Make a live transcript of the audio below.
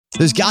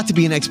There's got to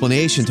be an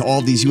explanation to all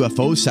of these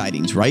UFO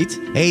sightings, right?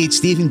 Hey, it's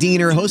Stephen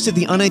Diener, host of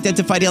the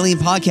Unidentified Alien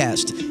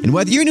Podcast. And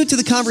whether you're new to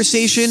the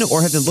conversation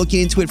or have been looking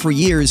into it for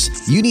years,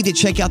 you need to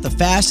check out the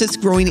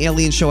fastest growing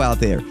alien show out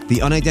there,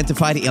 the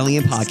Unidentified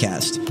Alien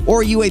Podcast,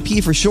 or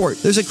UAP for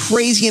short. There's a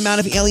crazy amount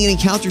of alien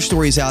encounter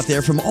stories out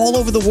there from all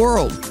over the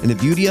world. And the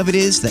beauty of it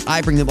is that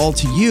I bring them all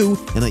to you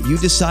and let you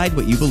decide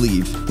what you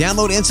believe.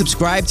 Download and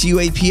subscribe to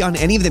UAP on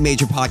any of the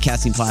major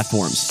podcasting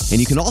platforms. And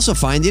you can also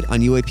find it on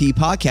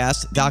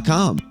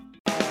UAPpodcast.com.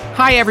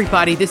 Hi,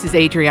 everybody. This is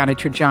Adriana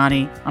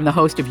Trajani. I'm the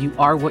host of You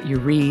Are What You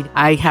Read.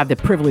 I have the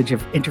privilege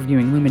of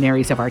interviewing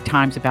luminaries of our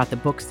times about the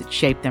books that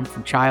shaped them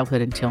from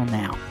childhood until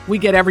now. We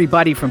get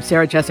everybody from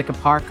Sarah Jessica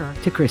Parker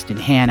to Kristen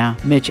Hanna,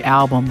 Mitch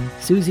Albom,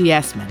 Susie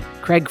Essman,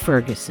 Craig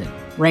Ferguson,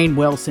 Rainn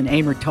Wilson,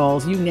 Amor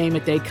Tolls, you name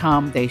it, they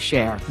come, they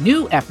share.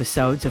 New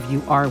episodes of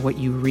You Are What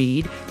You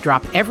Read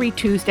drop every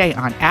Tuesday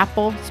on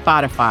Apple,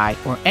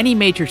 Spotify, or any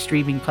major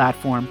streaming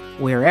platform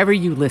wherever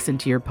you listen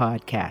to your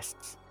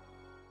podcasts.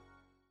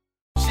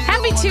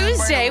 Happy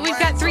Tuesday. We've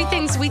got 3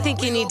 things we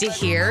think you need to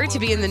hear to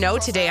be in the know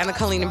today on the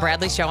Colleen and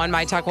Bradley Show on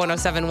My Talk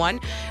 1071.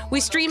 We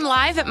stream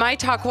live at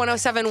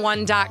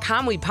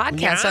MyTalk1071.com. We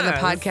podcast on the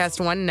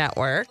Podcast One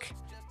network.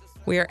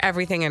 We are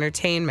everything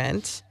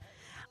entertainment.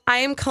 I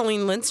am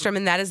Colleen Lindstrom,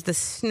 and that is the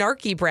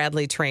snarky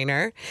Bradley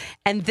Trainer.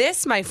 And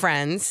this, my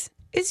friends,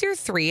 is your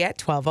 3 at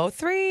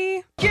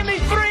 12:03. Give me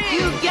 3!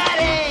 You got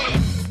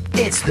it!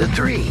 It's the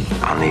 3.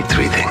 I'll need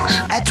 3 things.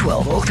 At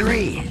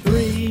 12:03.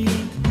 3,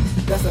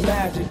 that's a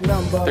magic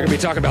number. They're going to be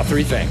talking about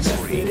 3 things.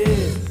 Yes, it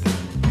is.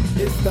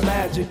 It's the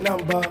magic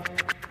number.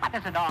 What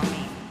does it all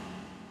mean?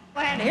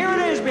 And here it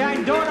is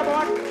behind door number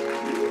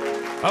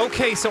 1.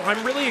 Okay, so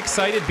I'm really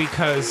excited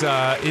because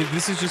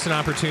this is just an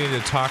opportunity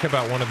to talk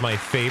about one of my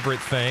favorite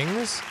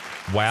things,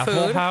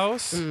 Waffle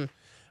House.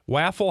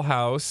 Waffle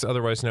House,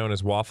 otherwise known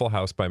as Waffle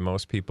House by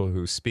most people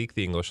who speak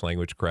the English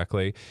language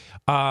correctly,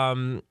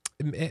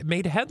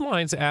 made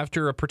headlines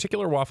after a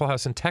particular Waffle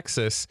House in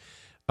Texas,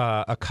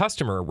 a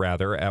customer,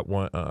 rather, at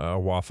a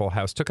Waffle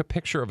House took a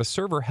picture of a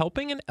server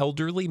helping an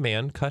elderly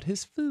man cut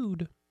his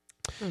food.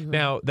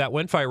 Now, that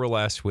went viral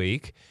last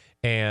week.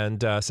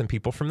 And some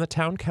people from the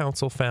town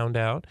council found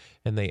out,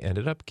 and they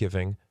ended up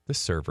giving the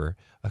server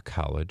a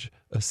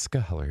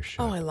scholarship.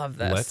 Oh, I love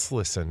this. Let's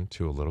listen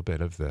to a little bit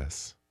of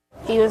this.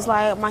 He was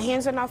like, my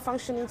hands are not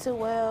functioning too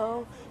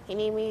well. He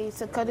need me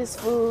to cut his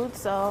food,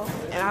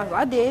 and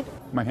I did.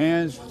 My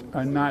hands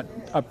are not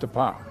up to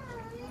par.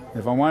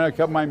 If I want to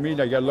cut my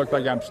meat, I got to look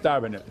like I'm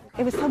starving it.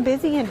 It was so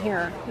busy in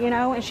here,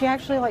 and she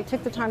actually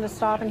took the time to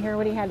stop and hear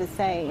what he had to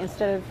say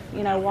instead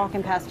of,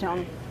 walking past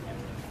him.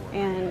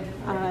 And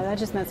that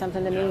just meant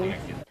something to me.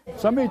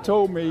 Somebody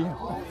told me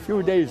a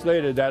few days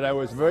later that I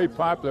was very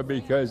popular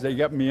because they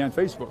got me on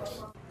Facebook.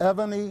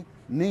 Ebony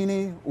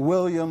Nene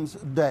Williams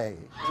Day.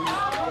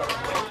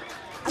 I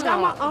got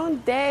my own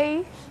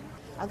day.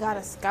 I got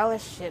a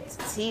scholarship to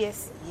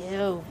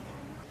TSU.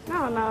 I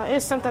don't know.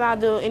 It's something I'll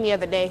do any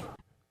other day.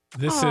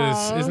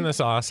 Isn't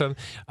this awesome?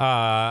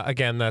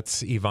 Again,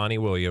 that's Ivani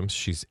Williams.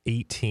 She's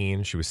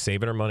 18. She was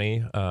saving her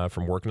money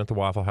from working at the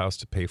Waffle House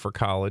to pay for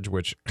college,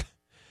 which...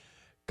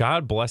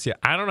 God bless you.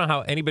 I don't know how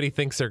anybody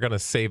thinks they're going to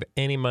save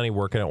any money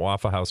working at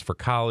Waffle House for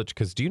college,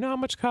 because do you know how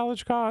much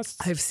college costs?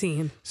 I've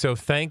seen. So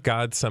thank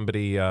God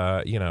somebody,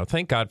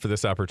 thank God for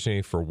this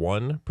opportunity for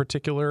one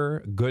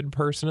particular good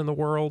person in the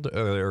world.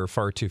 There are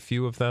far too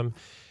few of them.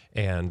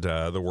 And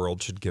the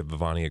world should give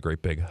Ivani a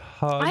great big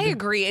hug. I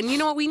agree. And you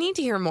know what? We need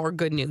to hear more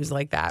good news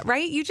like that,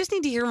 right? You just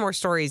need to hear more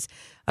stories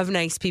of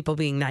nice people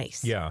being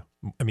nice. Yeah.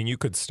 I mean, you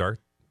could start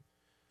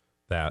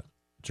that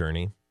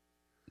journey.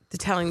 To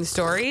telling the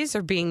stories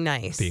or being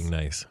nice? Being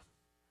nice.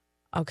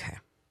 Okay.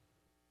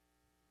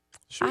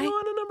 Should we go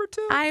on to number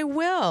 2? I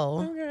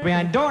will. Okay.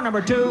 Behind door number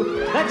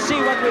 2, let's see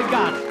what we've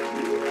got.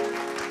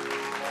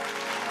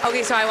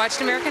 Okay, so I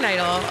watched American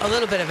Idol, a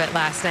little bit of it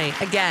last night,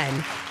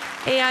 again.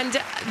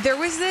 And there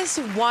was this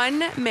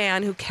one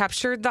man who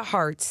captured the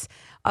hearts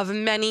of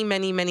many,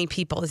 many, many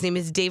people. His name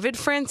is David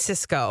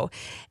Francisco.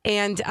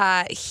 And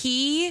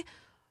he...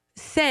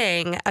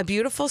 sang a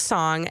beautiful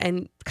song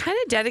and kind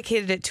of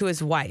dedicated it to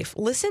his wife.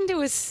 Listen to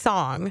his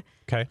song,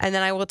 okay, and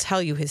then I will tell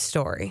you his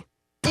story.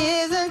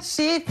 Isn't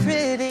she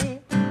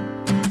pretty?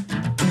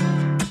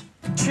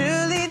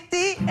 Truly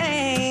the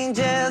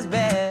angel's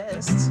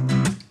best.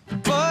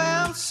 Boy,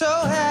 I'm so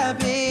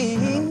happy.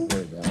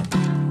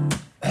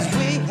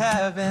 We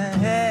have been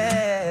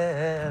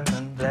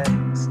heaven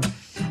blessed.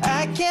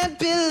 I can't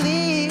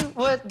believe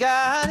what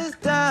God has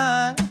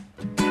done.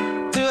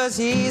 To us,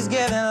 He's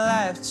given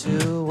life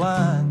to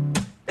one.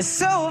 It's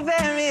so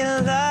very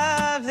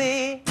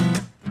lovely,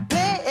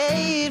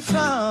 made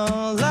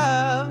from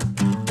love.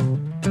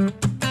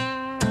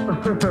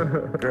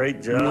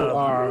 Great job. You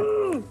are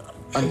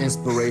an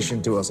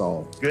inspiration to us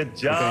all. Good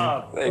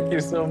job. Okay? Thank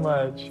you so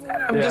much.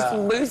 I'm just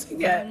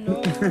losing it.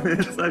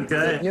 It's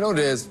okay. You know what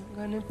it is?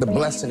 The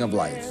blessing of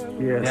life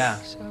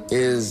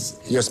is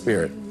your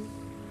spirit.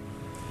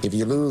 If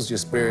you lose your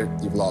spirit,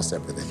 you've lost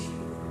everything.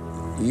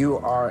 You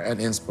are an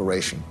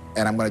inspiration.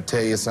 And I'm going to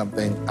tell you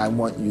something. I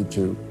want you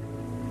to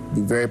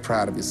Be very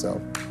proud of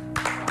yourself.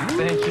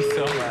 Thank you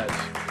so much.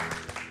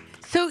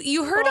 So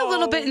you heard a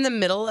little bit in the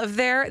middle of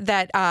there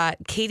that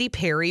Katy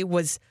Perry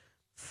was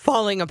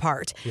falling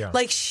apart. Yeah.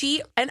 Like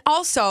and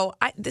also,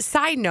 the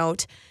side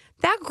note,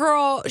 that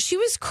girl, she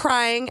was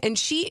crying and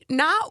she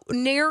not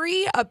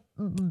nary a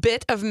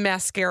bit of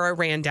mascara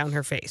ran down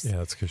her face. Yeah,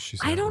 that's because she's.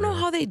 I don't know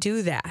how they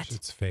do that.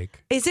 It's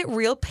fake. Is it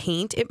real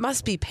paint? It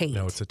must be paint.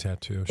 No, it's a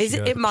tattoo.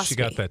 It must She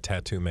be. got that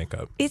tattoo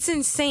makeup. It's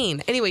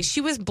insane. Anyway,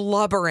 she was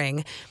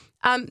blubbering.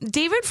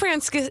 David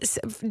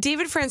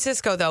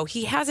Francisco, though,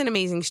 he has an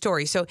amazing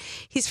story. So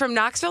he's from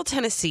Knoxville,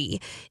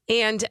 Tennessee,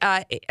 and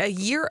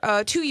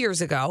 2 years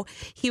ago,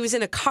 he was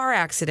in a car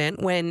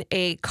accident when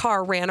a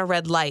car ran a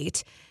red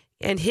light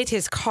and hit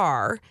his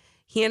car.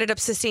 He ended up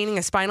sustaining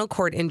a spinal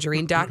cord injury,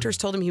 and doctors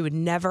told him he would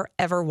never,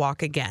 ever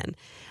walk again.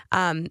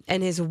 And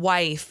his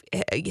wife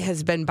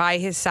has been by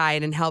his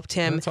side and helped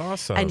him. That's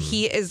awesome. And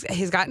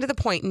he's gotten to the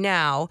point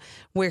now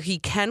where he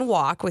can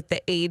walk with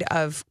the aid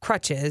of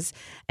crutches,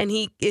 and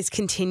he is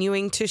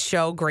continuing to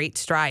show great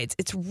strides.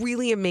 It's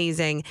really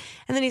amazing.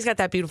 And then he's got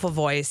that beautiful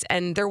voice,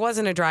 and there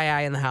wasn't a dry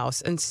eye in the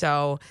house, and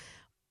so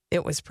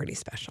it was pretty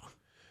special.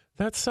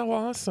 That's so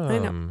awesome. I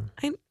know.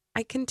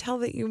 I can tell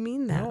that you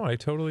mean that. No, I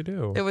totally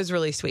do. It was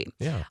really sweet.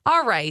 Yeah.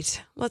 All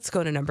right, let's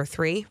go to number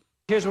 3.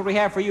 Here's what we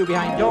have for you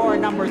behind door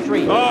number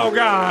 3. Oh,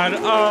 God.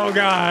 Oh,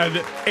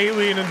 God.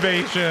 Alien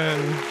invasion.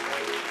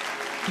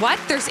 What?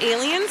 There's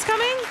aliens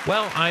coming?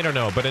 Well, I don't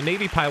know, but a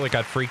Navy pilot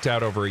got freaked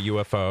out over a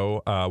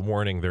UFO.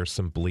 Warning, there's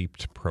some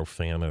bleeped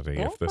profanity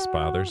if this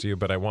bothers you,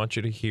 but I want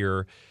you to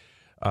hear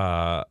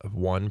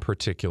one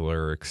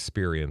particular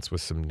experience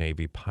with some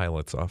Navy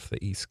pilots off the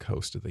East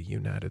Coast of the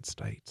United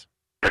States.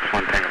 That's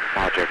one thing.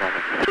 Roger,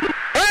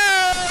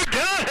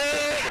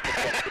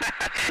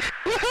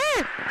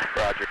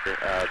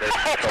 there's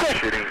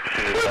troubleshooting as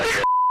soon as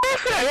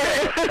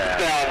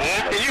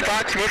Did you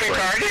box moving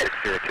target?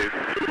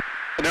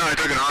 No, I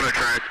took an auto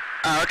track.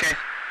 Oh, okay.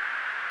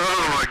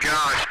 Oh my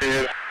gosh,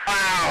 dude.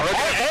 Wow,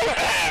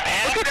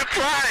 look at the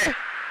fly.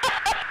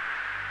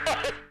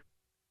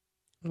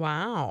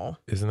 Wow.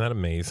 Isn't that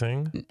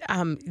amazing?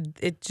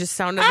 It just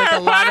sounded like a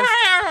lot of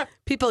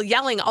people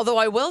yelling. Although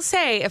I will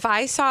say, if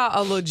I saw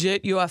a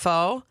legit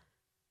UFO,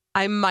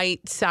 I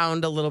might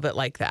sound a little bit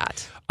like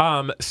that.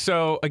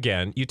 So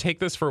again, you take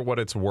this for what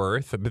it's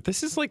worth, but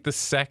this is like the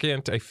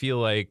second, I feel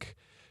like,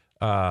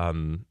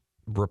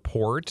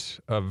 report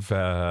of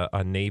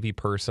a Navy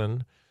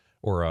person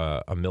or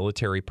a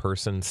military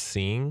person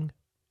seeing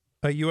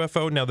a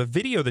UFO. Now, the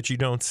video that you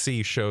don't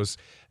see shows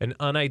an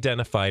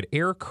unidentified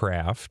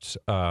aircraft,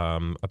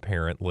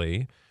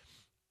 apparently,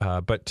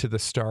 but to the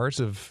Stars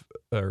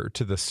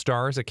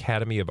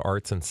Academy of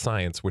Arts and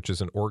Science, which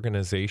is an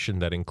organization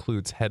that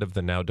includes head of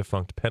the now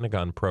defunct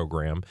Pentagon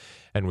program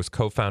and was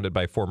co-founded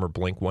by former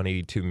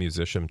Blink-182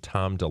 musician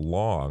Tom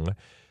DeLonge,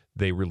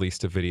 they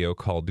released a video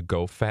called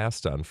 "Go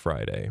Fast" on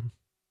Friday.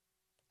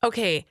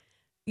 Okay,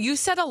 you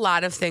said a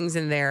lot of things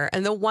in there,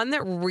 and the one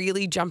that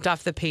really jumped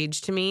off the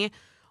page to me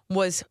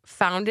was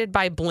founded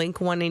by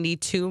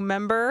Blink-182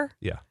 member.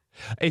 Yeah.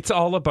 It's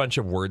all a bunch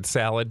of word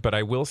salad, but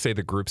I will say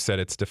the group said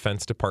its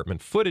Defense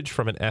Department footage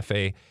from an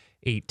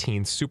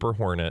FA-18 Super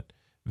Hornet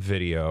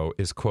video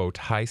is, quote,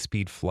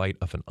 high-speed flight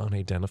of an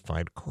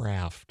unidentified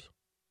craft.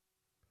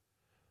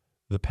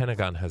 The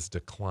Pentagon has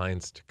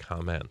declined to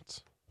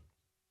comment.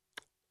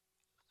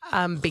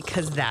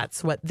 Because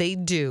that's what they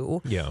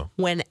do Yeah.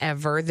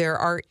 whenever there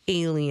are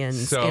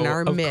aliens in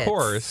our midst. Of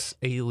course,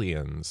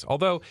 aliens.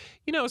 Although,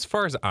 as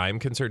far as I'm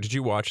concerned, did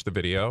you watch the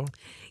video?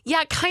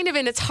 Yeah, kind of.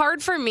 And it's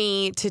hard for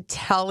me to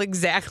tell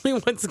exactly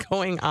what's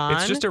going on.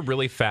 It's just a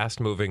really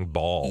fast-moving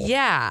ball.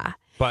 Yeah.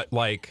 But,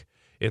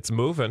 it's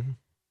moving.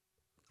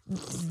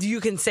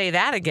 You can say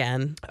that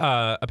again.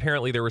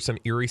 Apparently, there were some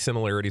eerie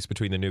similarities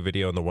between the new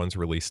video and the ones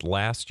released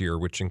last year,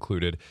 which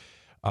included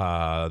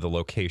the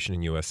location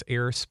in U.S.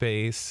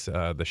 airspace,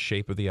 the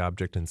shape of the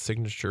object and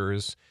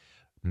signatures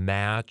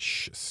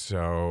match.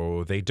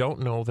 So they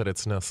don't know that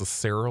it's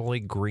necessarily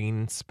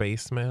green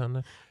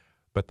spacemen,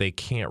 but they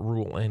can't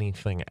rule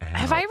anything out.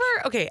 Have I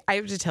ever... Okay, I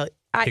have to tell you.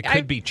 It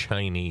could be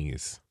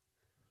Chinese.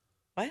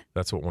 What?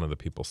 That's what one of the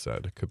people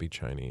said. It could be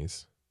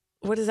Chinese.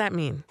 What does that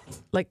mean?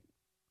 Like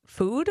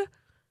food?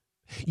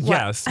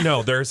 Yes.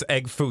 No, there's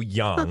Egg Foo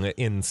Young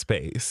in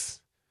space.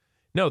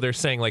 No, they're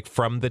saying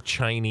from the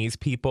Chinese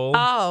people.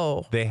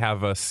 Oh. They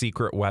have a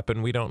secret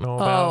weapon we don't know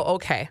about. Oh,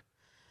 okay.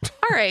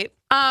 All right.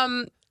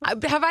 Have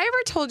I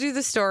ever told you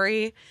the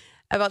story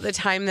about the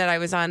time that I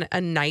was on a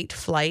night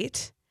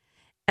flight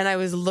and I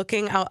was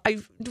looking out?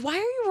 Why are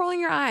you rolling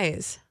your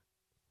eyes?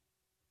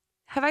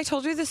 Have I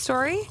told you the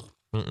story?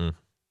 Mm-mm.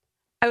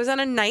 I was on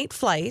a night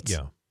flight.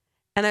 Yeah.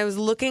 And I was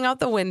looking out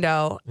the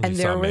window and you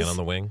there saw a was man on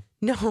the wing?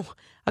 No,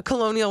 a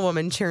colonial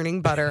woman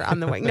churning butter on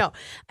the wing. No.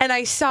 And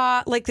I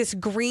saw this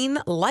green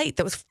light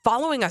that was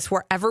following us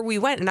wherever we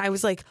went. And I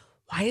was like,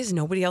 why is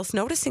nobody else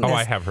noticing this? Oh,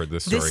 I have heard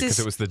this story because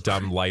it was the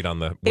dumb light on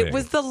the wing. It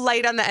was the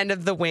light on the end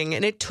of the wing.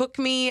 And it took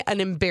me an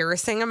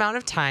embarrassing amount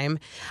of time.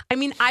 I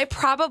mean, I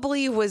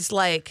probably was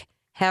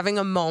having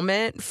a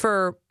moment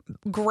for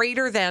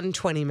greater than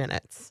 20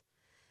 minutes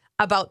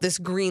about this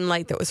green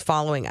light that was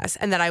following us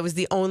and that I was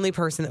the only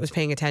person that was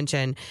paying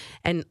attention.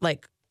 And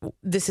like,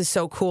 this is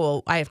so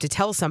cool. I have to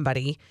tell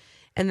somebody.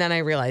 And then I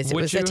realized it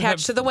was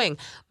attached to the wing.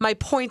 My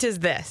point is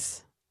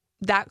this.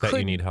 That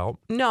you need help?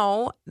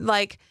 No,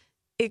 like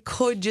it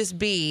could just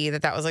be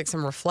that was like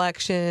some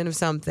reflection of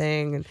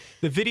something.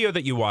 The video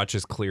that you watch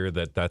is clear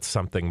that that's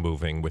something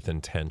moving with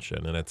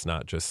intention, and it's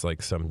not just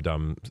like some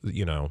dumb,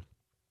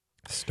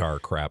 star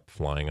crap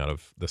flying out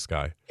of the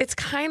sky. It's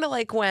kind of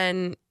like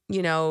when,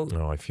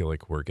 Oh, I feel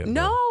like we're getting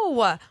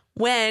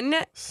when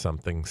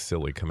something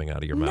silly coming out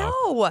of your mouth.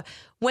 No,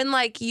 when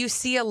like you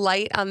see a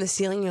light on the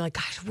ceiling, you're like,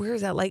 gosh, where is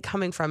that light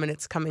coming from? And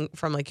it's coming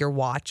from like your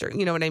watch, or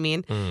you know what I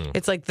mean?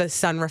 It's like the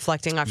sun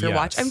reflecting off your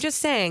watch. I'm just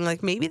saying,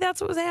 like maybe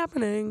that's what was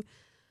happening,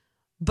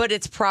 but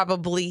it's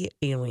probably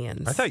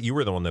aliens. I thought you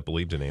were the one that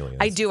believed in aliens.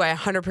 I do. I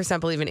 100%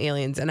 believe in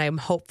aliens, and I'm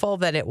hopeful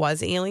that it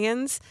was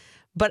aliens.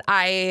 But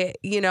I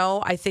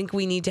think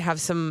we need to have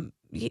some.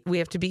 We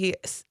have to be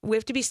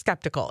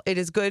skeptical. It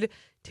is good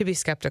to be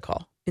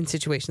skeptical in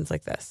situations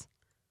like this.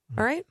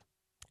 All right?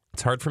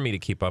 It's hard for me to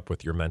keep up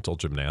with your mental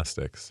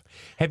gymnastics.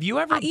 Have you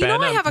ever been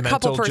I have a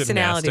couple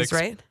personalities, gymnastics?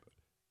 right?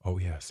 Oh,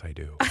 yes, I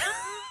do.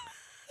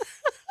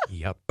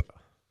 Yep.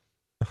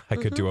 I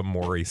could do a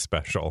Maury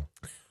special.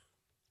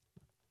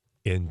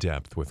 In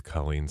depth with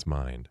Colleen's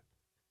mind.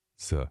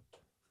 So.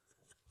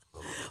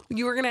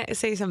 You were going to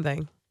say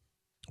something.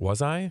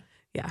 Was I?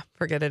 Yeah,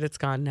 forget it. It's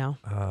gone now.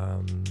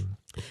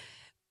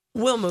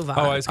 We'll move on.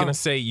 Oh, I was going to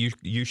say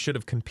you should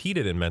have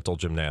competed in mental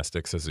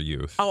gymnastics as a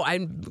youth. Oh,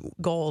 I'm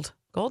gold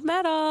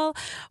medal.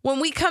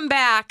 When we come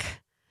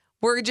back,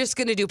 we're just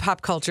going to do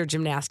pop culture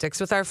gymnastics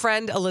with our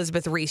friend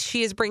Elizabeth Reese.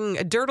 She is bringing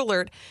a dirt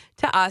alert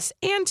to us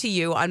and to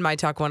you on My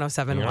Talk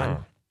 107.1.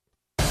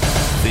 Yeah.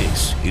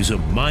 This is a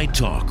My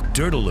Talk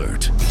Dirt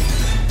Alert.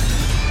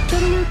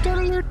 Dirt alert, dirt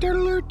alert, dirt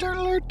alert, dirt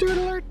alert, dirt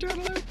alert, dirt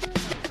alert.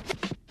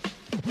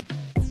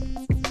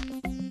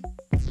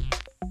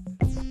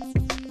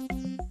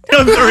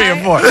 Three or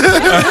four.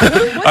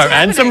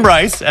 And some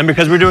rice, and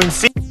because we're doing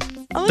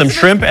some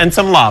shrimp and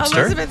some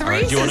lobster. Elizabeth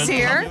Reese is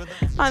here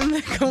on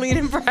the Colleen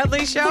and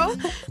Bradley Show.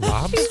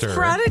 Lobster. She's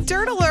brought a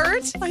dirt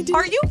alert.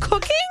 Are you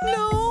cooking?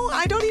 No,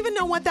 I don't even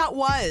know what that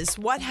was.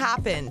 What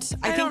happened?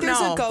 I think there's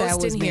a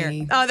ghost in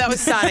here. Oh, that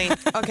was Sonny.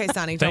 Okay,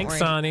 Sonny, don't Thanks, worry.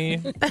 Sonny.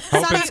 Hope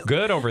it's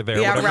good over there.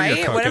 Yeah, whatever right? You're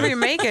cooking. Whatever you're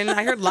making.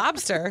 I heard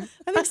lobster.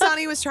 I think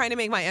Sonny was trying to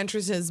make my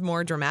entrances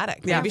more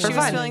dramatic. Yeah, Maybe for she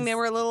was fun. feeling they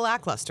were a little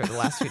lackluster the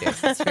last few days.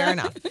 That's fair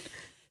enough.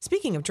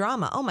 Speaking of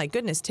drama, oh my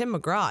goodness, Tim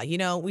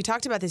McGraw. We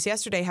talked about this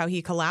yesterday, how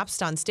he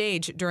collapsed on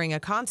stage during a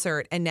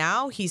concert, and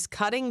now he's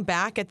cutting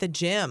back at the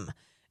gym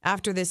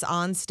after this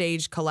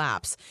on-stage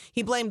collapse.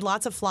 He blamed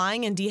lots of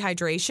flying and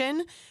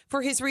dehydration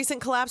for his recent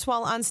collapse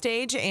while on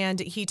stage, and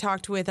he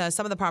talked with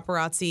some of the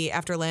paparazzi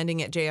after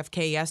landing at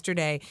JFK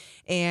yesterday,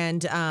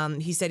 and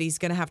he said he's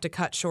going to have to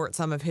cut short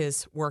some of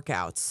his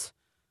workouts.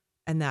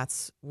 And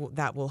that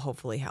will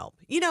hopefully help.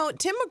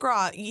 Tim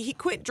McGraw, he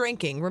quit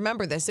drinking.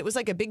 Remember this. It was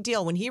like a big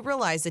deal when he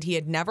realized that he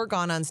had never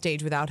gone on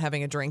stage without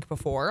having a drink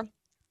before.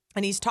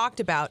 And he's talked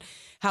about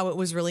how it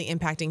was really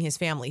impacting his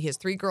family. He has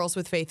 3 girls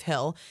with Faith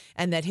Hill,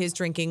 and that his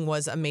drinking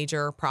was a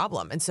major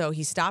problem. And so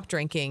he stopped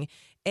drinking.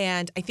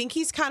 And I think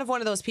he's kind of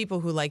one of those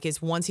people who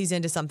once he's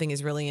into something,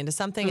 is really into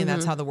something. And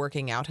that's how the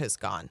working out has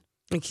gone.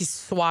 Like he's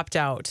swapped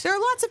out. There are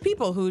lots of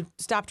people who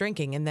stop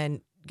drinking and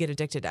then get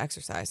addicted to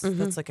exercise.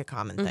 That's like a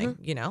common thing,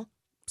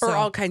 Or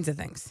all kinds of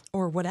things.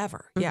 Or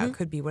whatever. Yeah, it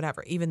could be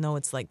whatever, even though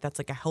it's that's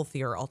like a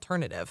healthier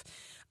alternative.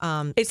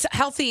 It's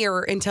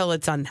healthier until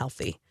it's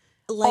unhealthy.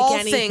 Like all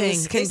anything.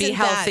 Things can be Isn't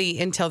healthy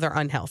until they're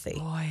unhealthy.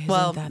 Boy,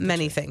 well, that the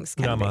many truth? things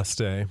can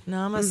Namaste.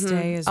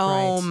 Namaste is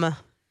right.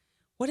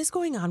 What is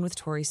going on with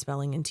Tori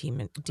Spelling and Dean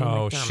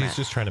McDermott? She's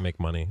just trying to make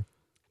money.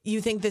 You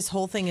think this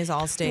whole thing is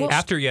all staged?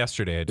 After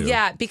yesterday, I do.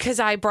 Yeah, because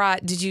I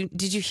brought. Did you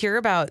hear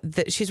about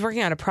that? She's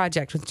working on a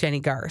project with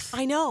Jenny Garth.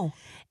 I know.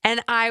 And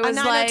I was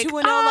a like,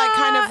 90210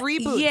 kind of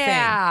reboot thing.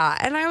 Yeah.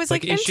 And I was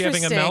like, is she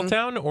having a interesting.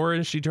 meltdown, or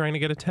is she trying to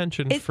get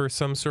attention for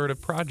some sort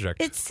of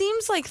project? It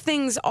seems like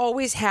things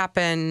always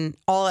happen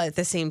all at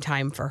the same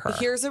time for her.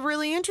 Here's a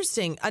really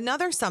interesting,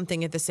 another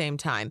something at the same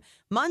time.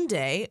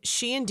 Monday,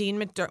 she and Dean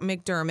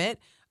McDermott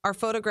are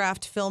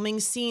photographed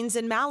filming scenes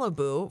in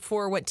Malibu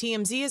for what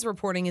TMZ is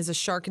reporting is a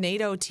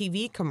Sharknado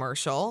TV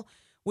commercial,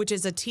 which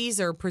is a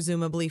teaser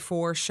presumably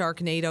for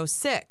Sharknado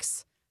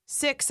 6.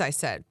 6, I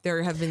said.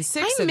 There have been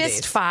 6 I of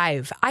missed these.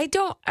 5.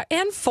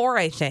 and 4,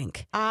 I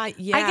think. Yeah. I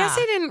guess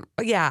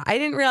I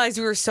didn't realize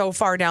we were so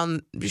far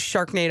down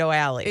Sharknado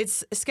Alley.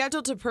 It's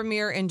scheduled to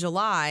premiere in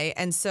July,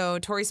 and so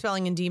Tori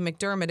Spelling and Dean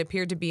McDermott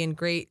appeared to be in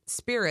great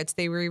spirits.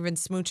 They were even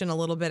smooching a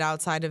little bit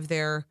outside of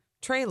their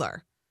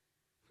trailer.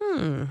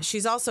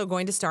 She's also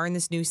going to star in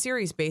this new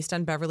series based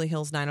on Beverly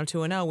Hills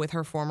 90210 with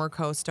her former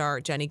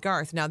co-star Jenny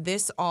Garth. Now,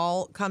 this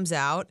all comes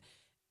out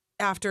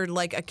after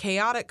like a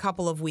chaotic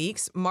couple of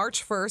weeks.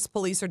 March 1st,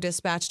 police are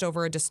dispatched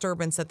over a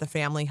disturbance at the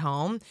family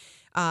home.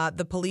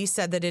 The police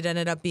said that it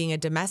ended up being a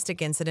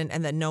domestic incident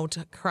and that no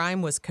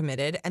crime was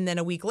committed. And then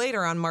a week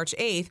later, on March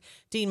 8th,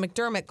 Dean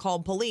McDermott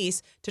called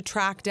police to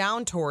track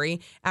down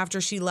Tori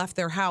after she left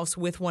their house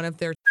with one of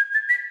their...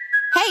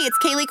 Hey, it's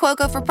Kaylee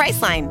Cuoco for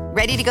Priceline.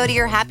 Ready to go to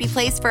your happy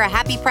place for a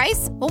happy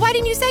price? Well, why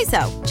didn't you say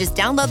so? Just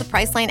download the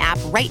Priceline app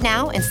right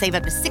now and save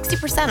up to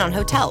 60% on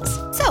hotels.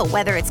 So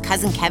whether it's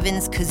Cousin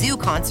Kevin's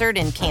Kazoo Concert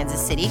in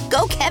Kansas City,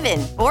 go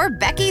Kevin, or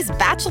Becky's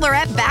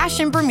Bachelorette Bash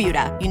in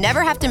Bermuda, you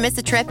never have to miss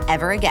a trip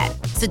ever again.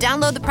 So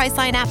download the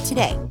Priceline app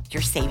today.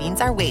 Your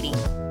savings are waiting.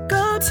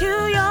 Go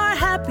to your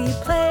happy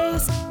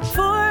place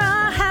for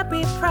a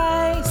happy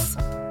price.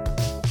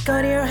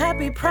 Go to your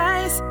happy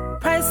price,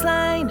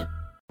 Priceline.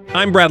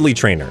 I'm Bradley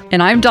Trainer.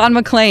 And I'm Don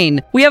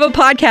McClain. We have a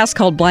podcast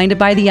called Blinded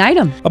by the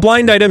Item. A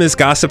blind item is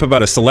gossip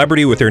about a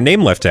celebrity with their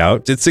name left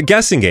out. It's a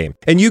guessing game,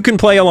 and you can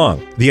play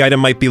along. The item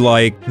might be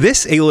like,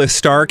 this A-list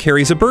star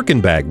carries a Birkin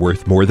bag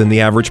worth more than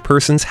the average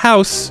person's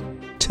house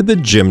to the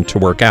gym to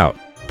work out.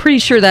 Pretty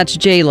sure that's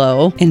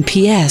J-Lo. And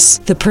P.S.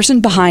 the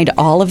person behind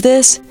all of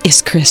this is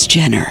Kris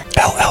Jenner,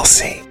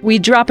 LLC. We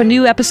drop a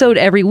new episode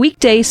every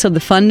weekday so the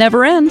fun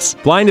never ends.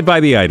 Blinded by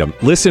the Item.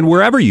 Listen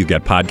wherever you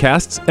get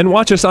podcasts and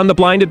watch us on the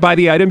Blinded by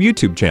the Item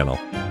YouTube channel.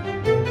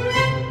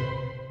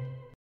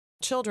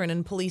 Children,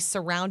 and police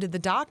surrounded the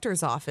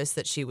doctor's office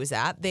that she was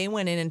at. They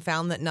went in and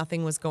found that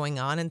nothing was going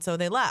on, and so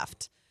they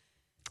left.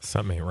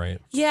 Something ain't right.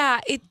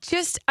 Yeah, it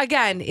just,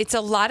 again, it's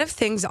a lot of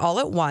things all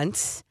at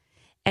once.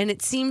 And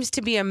it seems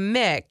to be a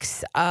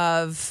mix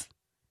of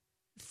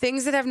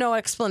things that have no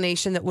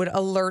explanation that would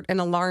alert and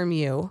alarm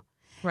you.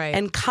 Right.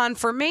 And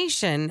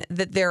confirmation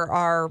that there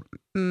are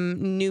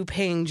new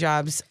paying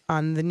jobs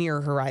on the near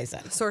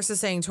horizon.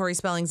 Sources saying Tori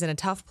Spelling's in a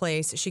tough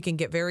place. She can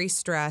get very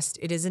stressed.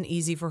 It isn't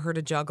easy for her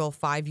to juggle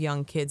 5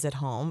 young kids at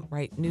home.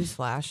 Right.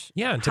 Newsflash.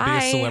 Yeah, and to be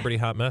a celebrity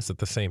hot mess at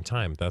the same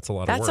time. That's a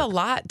lot of work. That's a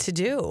lot to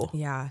do.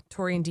 Yeah.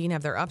 Tori and Dean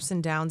have their ups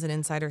and downs, an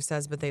insider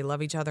says, but they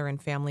love each other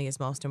and family is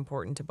most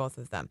important to both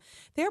of them.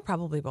 They are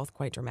probably both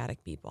quite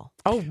dramatic people.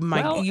 Oh,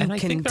 my, well, you and I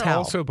can think they're tell.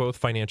 also both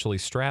financially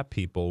strapped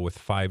people with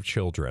 5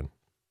 children.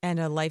 And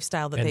a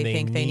lifestyle that they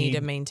think they need to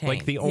maintain.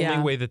 Like the only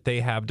way that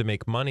they have to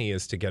make money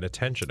is to get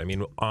attention. I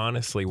mean,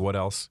 honestly, what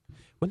else?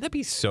 Wouldn't that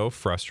be so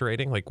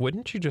frustrating? Like,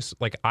 wouldn't you just,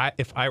 like,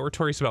 if I were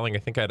Tori Spelling, I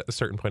think at a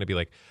certain point I'd be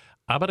like,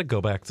 I'm going to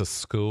go back to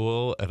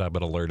school and I'm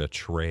going to learn a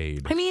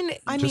trade. I mean,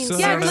 so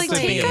yeah, like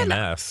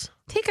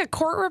take a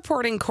court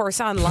reporting course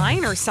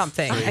online or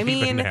something. I mean,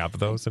 even have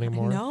those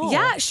anymore? No.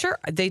 Yeah, sure.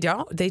 They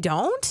don't.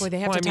 Boy, they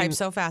have to type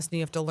so fast and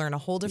you have to learn a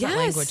whole different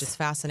language. It's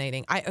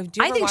fascinating. I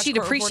think she'd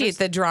appreciate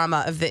the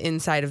drama of the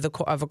inside of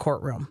of a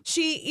courtroom.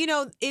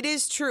 It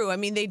is true. I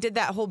mean, they did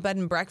that whole bed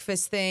and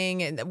breakfast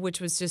thing, which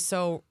was just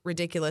so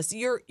ridiculous.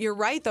 You're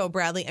right, though,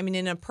 Bradley. I mean,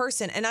 in a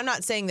person, and I'm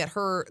not saying that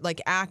her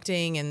like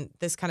acting and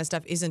this kind of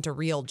stuff isn't a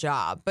real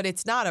job, but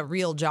it's not a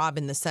real job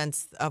in the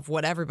sense of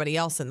what everybody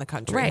else in the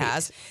country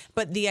has.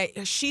 But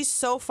she's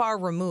so far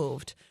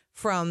removed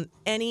from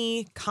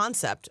any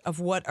concept of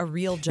what a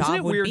real job would be.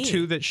 Isn't it weird,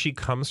 too, that she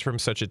comes from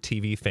such a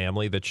TV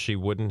family that she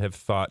wouldn't have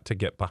thought to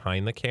get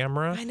behind the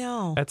camera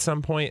at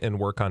some point and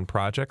work on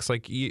projects?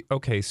 Like,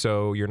 okay,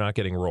 so you're not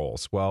getting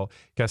roles. Well,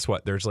 guess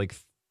what? There's like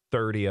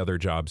 30 other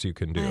jobs you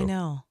can do. I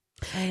know.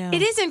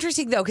 It is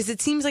interesting, though, because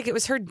it seems like it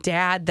was her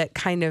dad that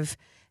kind of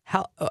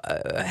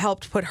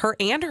helped put her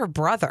and her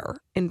brother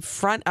in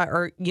front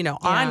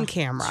on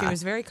camera. She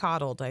was very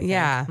coddled, I think.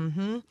 Yeah.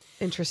 Mm-hmm.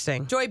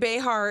 Interesting. Joy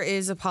Behar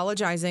is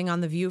apologizing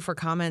on The View for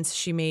comments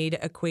she made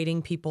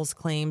equating people's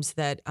claims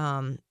that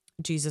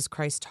Jesus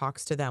Christ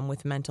talks to them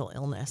with mental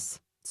illness.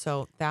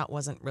 So that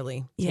wasn't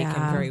really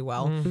taken very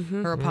well.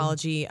 Mm-hmm. Her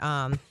apology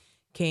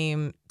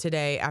came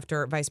today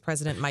after Vice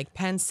President Mike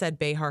Pence said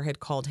Behar had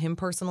called him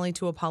personally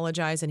to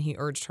apologize, and he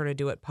urged her to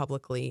do it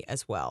publicly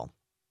as well.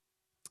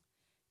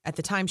 At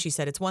the time, she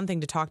said, it's one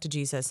thing to talk to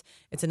Jesus.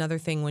 It's another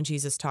thing when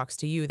Jesus talks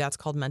to you. That's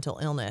called mental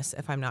illness,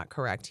 if I'm not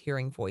correct.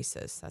 Hearing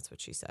voices. That's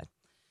what she said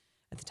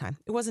at the time.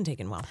 It wasn't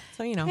taken well.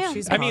 So,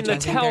 she's I mean, the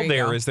tell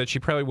there is that she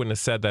probably wouldn't have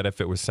said that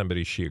if it was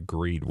somebody she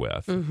agreed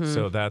with. Mm-hmm.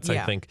 So that's,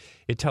 I think,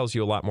 it tells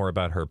you a lot more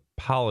about her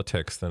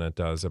politics than it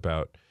does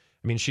about...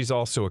 I mean, she's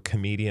also a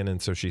comedian,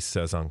 and so she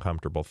says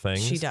uncomfortable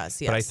things. She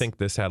does, yes. But I think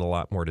this had a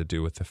lot more to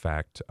do with the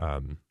fact...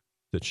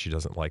 that she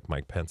doesn't like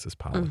Mike Pence's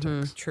politics.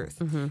 Mm-hmm. Truth.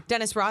 Mm-hmm.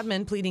 Dennis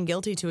Rodman pleading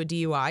guilty to a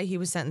DUI. He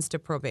was sentenced to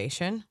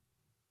probation.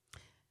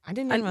 I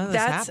didn't even know this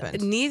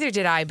happened. Neither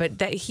did I, but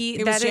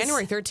It was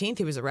January 13th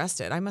he was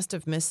arrested. I must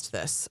have missed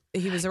this.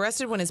 He was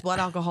arrested when his blood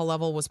alcohol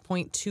level was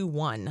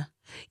 0.21.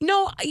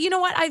 No, you know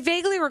what? I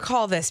vaguely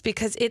recall this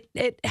because it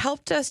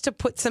helped us to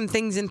put some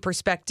things in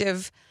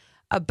perspective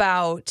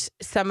about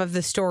some of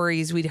the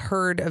stories we'd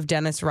heard of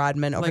Dennis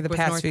Rodman over the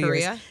past few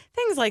years.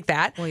 Things like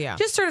that. Well, yeah.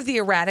 Just sort of the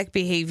erratic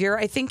behavior.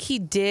 I think he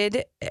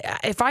did,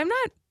 if I'm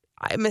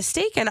not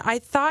mistaken, I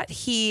thought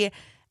he,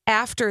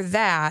 after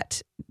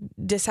that,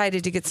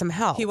 decided to get some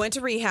help. He went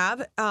to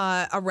rehab.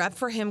 A rep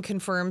for him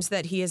confirms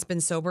that he has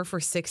been sober for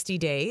 60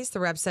 days. The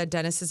rep said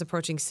Dennis is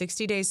approaching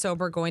 60 days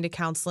sober, going to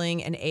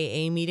counseling and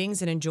AA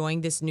meetings and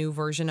enjoying this new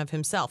version of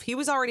himself. He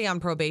was already on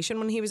probation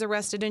when he was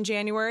arrested in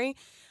January.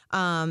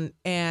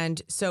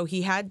 And so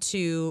he had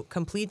to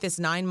complete this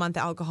 9-month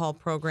alcohol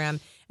program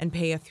and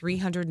pay a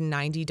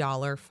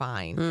 $390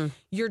 fine.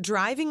 You're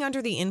driving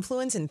under the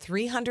influence and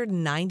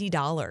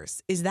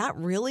 $390. Is that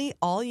really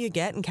all you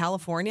get in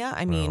California?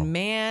 I mean,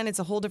 man, it's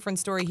a whole different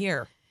story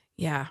here.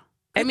 Yeah.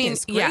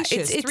 Goodness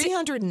gracious, it's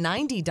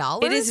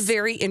 $390. It is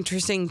very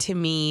interesting to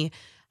me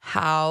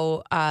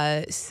how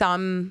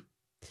some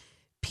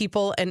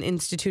people and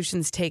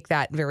institutions take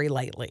that very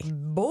lightly.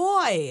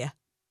 Boy,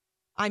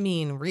 I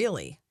mean,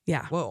 really?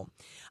 Yeah. Whoa.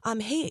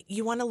 Hey,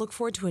 you want to look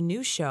forward to a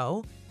new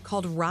show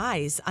called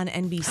Rise on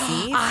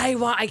NBC?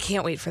 I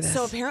can't wait for this.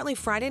 So apparently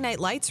Friday Night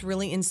Lights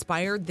really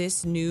inspired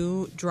this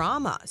new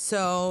drama.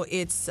 So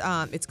it's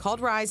called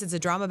Rise. It's a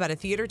drama about a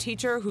theater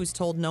teacher who's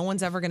told no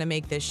one's ever going to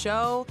make this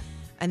show.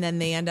 And then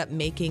they end up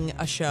making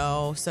a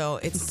show.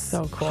 So it's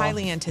so cool.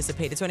 Highly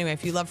anticipated. So anyway,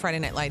 if you love Friday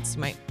Night Lights, you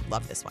might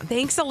love this one.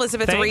 Thanks,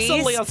 Elizabeth Reese.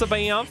 Thanks, Elizabeth.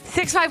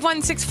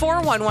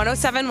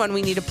 651-641-1071.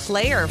 We need a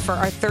player for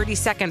our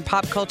 30-second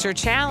pop culture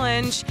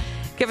challenge.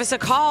 Give us a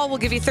call. We'll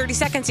give you 30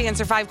 seconds to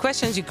answer 5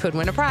 questions. You could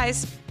win a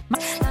prize.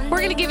 We're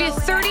going to give you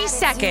 30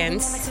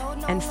 seconds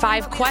and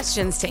 5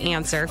 questions to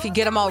answer. If you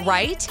get them all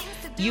right,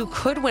 you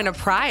could win a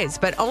prize,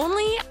 but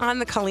only on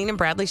the Colleen and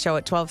Bradley Show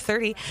at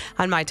 12:30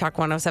 on My Talk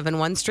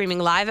 1071, streaming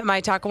live at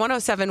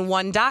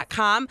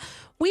mytalk1071.com.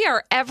 We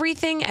are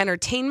everything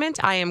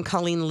entertainment. I am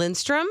Colleen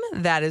Lindstrom.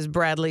 That is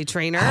Bradley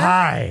Trainer.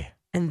 Hi.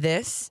 And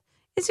this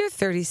is your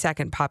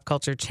 30-second pop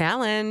culture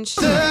challenge.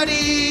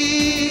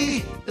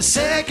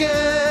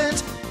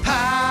 30-second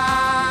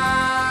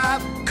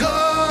pop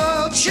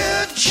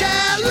culture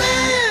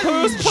challenge.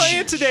 Who's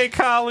playing today,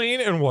 Colleen?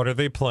 And what are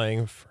they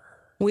playing for?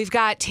 We've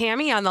got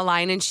Tammy on the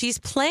line, and she's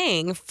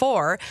playing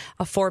for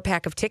a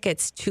 4-pack of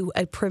tickets to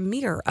a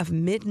premiere of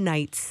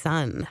Midnight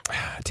Sun.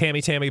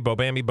 Tammy,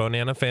 Bobammy,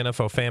 Bonana, Fana,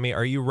 Fofammy,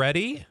 are you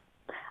ready?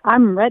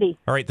 I'm ready.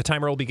 All right, the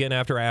timer will begin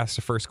after I ask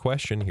the first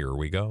question. Here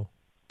we go.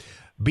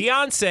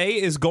 Beyonce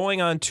is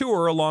going on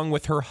tour along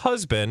with her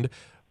husband.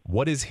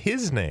 What is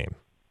his name?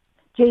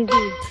 Jay-Z.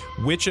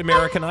 Which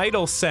American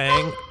Idol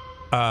sang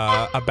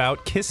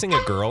about kissing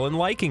a girl and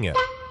liking it?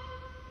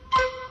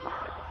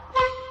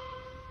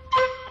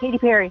 Katy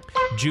Perry.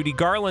 Judy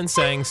Garland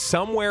sang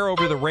Somewhere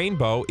Over the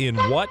Rainbow in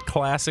what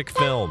classic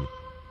film?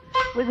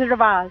 Wizard of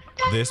Oz.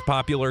 This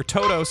popular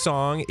Toto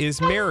song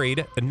is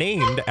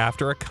named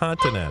after a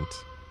continent.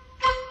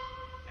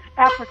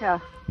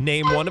 Africa.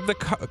 Name one of the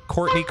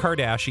Kourtney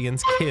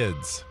Kardashian's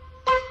kids.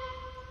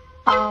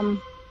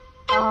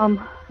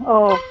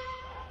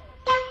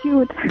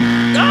 Shoot.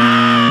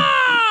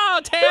 Oh,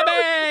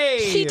 Tammy!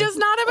 She does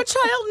not have a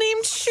child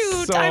named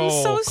Shoot. So I'm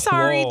so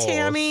sorry, close.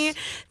 Tammy.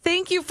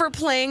 Thank you for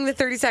playing the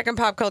 30-second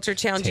pop culture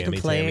challenge. You can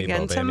play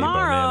again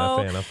tomorrow.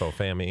 Banana,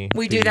 Fofammy,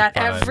 We do that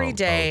every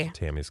day.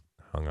 Tammy's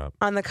hung up.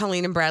 On the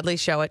Colleen and Bradley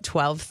Show at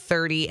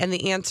 12:30. And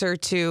the answer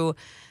to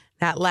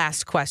that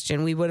last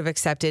question, we would have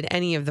accepted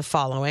any of the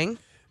following.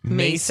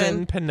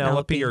 Mason,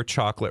 Penelope, or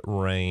Chocolate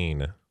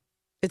Rain?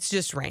 It's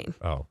just Rain.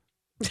 Oh.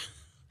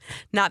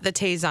 Not the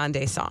Tay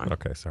Zonday song.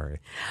 Okay, sorry.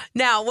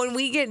 Now, when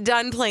we get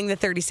done playing the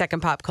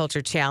 30-second pop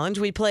culture challenge,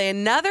 we play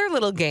another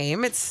little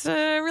game. It's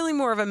really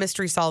more of a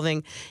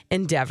mystery-solving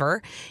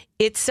endeavor.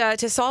 It's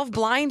to solve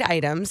blind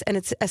items, and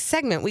it's a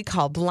segment we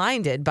call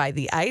Blinded by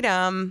the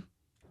Item.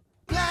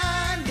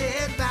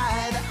 Blinded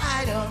by the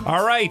item.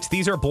 All right,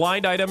 these are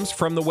blind items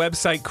from the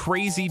website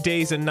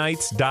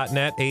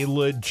crazydaysandnights.net, a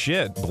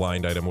legit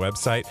blind item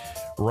website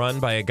run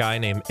by a guy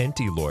named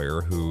Enty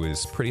Lawyer who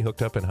is pretty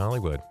hooked up in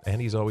Hollywood, and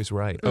he's always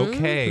right.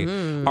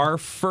 Okay, our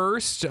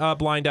first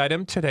blind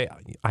item today,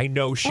 I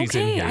know she's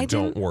in here,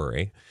 don't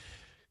worry.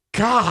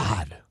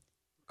 God.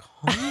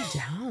 Calm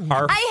down.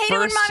 I hate it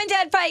when mom and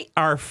dad fight.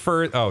 Our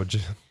first,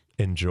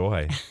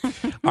 enjoy.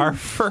 Our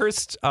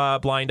first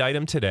blind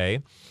item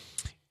today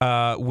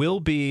will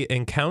be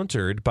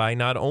encountered by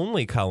not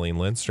only Colleen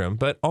Lindstrom,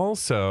 but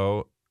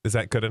also, is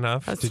that good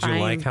enough? That's Did fine.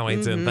 you like how I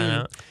did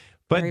that?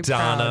 But Very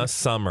Donna proud.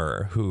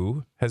 Summer,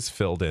 who has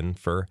filled in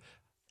for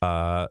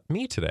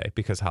me today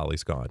because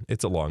Holly's gone.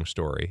 It's a long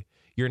story.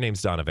 Your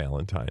name's Donna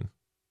Valentine.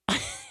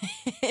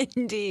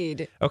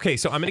 Indeed. Okay,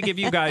 so I'm going to give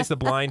you guys the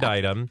blind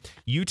item.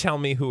 You tell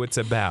me who it's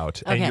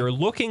about. And Okay. you're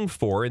looking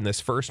for, in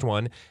this first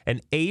one, an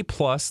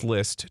A-plus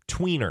list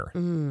tweener.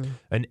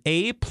 An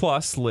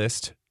A-plus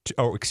list,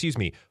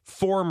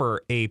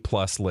 former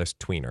A-plus list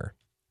tweener.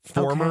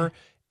 Former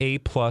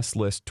A-plus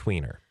list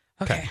tweener.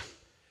 Okay.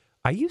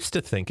 I used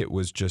to think it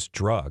was just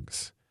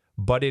drugs,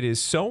 but it is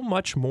so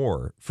much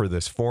more for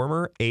this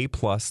former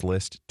A-plus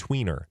list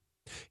tweener.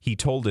 He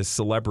told his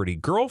celebrity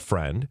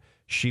girlfriend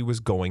she was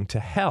going to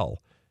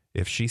hell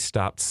if she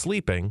stopped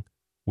sleeping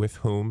with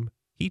whom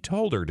he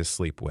told her to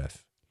sleep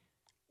with.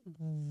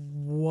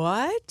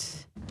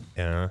 What?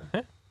 Uh-huh.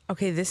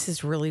 Okay, this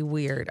is really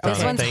weird. This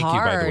Okay. one's Thank you, by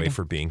the hard. way,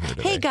 for being here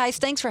today. Hey, guys,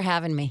 thanks for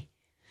having me.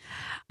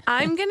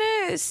 I'm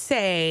gonna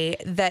say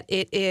that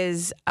it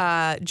is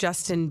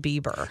Justin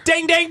Bieber.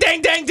 Ding, ding,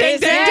 ding, ding, ding,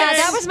 ding. Yeah,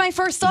 that was my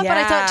first thought, but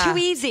I thought Yeah. too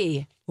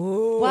easy.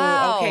 Ooh,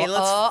 Wow. Okay,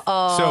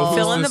 let's So who's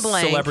fill in the the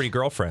blank. celebrity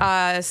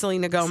girlfriend?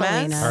 Selena Gomez.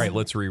 Selena. All right,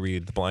 let's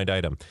reread the blind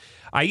item.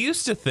 I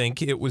used to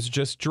think it was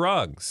just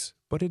drugs,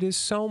 but it is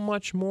so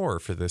much more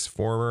for this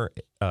for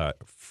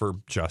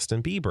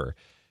Justin Bieber.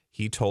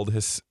 He told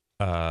his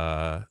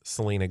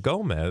Selena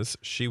Gomez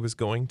she was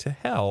going to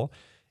hell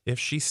if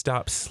she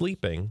stopped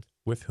sleeping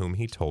with whom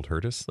he told her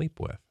to sleep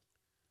with.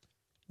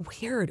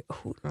 Weird. I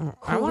Who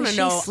want was to she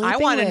know. I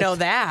sleeping want to with? know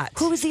that.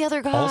 Who was the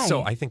other guy?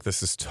 Also, I think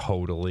this is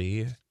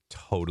totally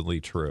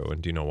true.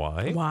 And do you know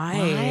why?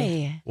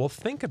 Why? Well,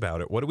 think about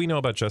it. What do we know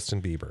about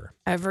Justin Bieber?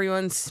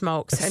 Everyone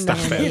smokes and Stop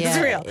nothing it. is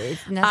real.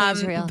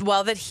 Nothing's real.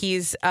 Well, that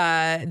he's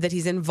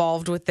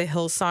involved with the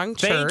Hillsong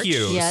Church. Thank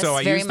you. Yes, so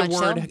I very use the much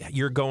word so.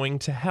 you're going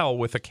to hell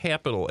with a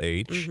capital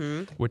H,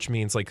 Mm-hmm. which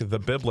means like the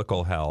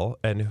biblical hell.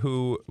 And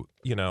who,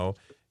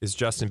 is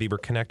Justin Bieber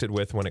connected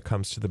with when it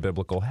comes to the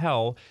biblical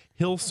hell?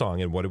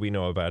 Hillsong. And what do we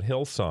know about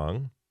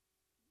Hillsong?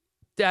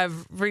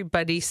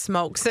 Everybody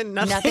smokes and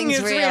Nothing's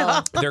is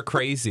real. They're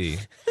crazy.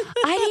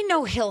 I didn't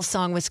know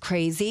Hillsong was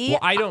crazy. Well,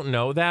 I don't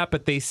know that,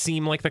 but they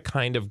seem like the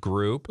kind of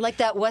group Like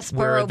that Westboro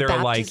where they're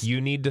Baptist. like,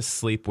 you need to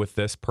sleep with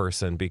this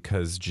person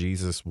because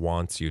Jesus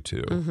wants you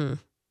to.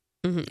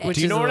 Which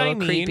Do you is know a what I little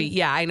mean? creepy.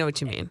 Yeah, I know what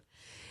you mean.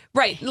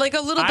 Right, like a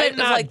little bit I'm of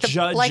not like the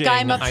judging. like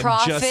I'm a just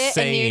prophet and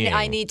saying.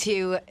 I need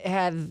to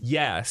have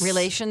Yes.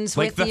 relations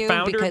like with the you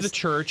founder because of the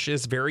church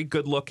is very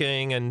good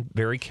looking and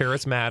very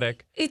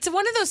charismatic. It's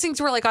one of those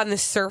things where, like, on the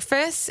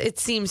surface, it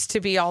seems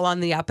to be all on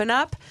the up and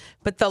up.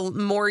 But the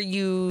more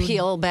you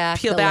Peel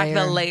back the the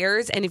layer.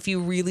 layers, and if you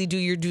really do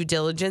your due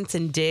diligence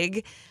and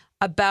dig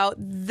about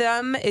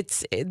them,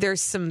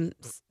 there's some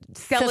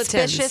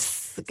skeletons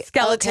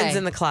Okay.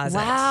 in the closet.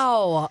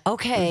 Wow.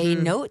 Okay.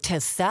 Note to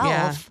self.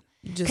 Yeah.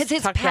 Just Because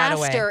his tuck that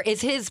away. pastor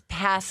is his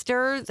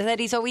pastor that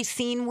he's always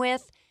seen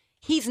with.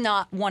 He's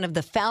not one of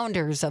the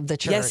founders of the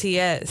church. Yes, he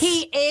is.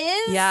 He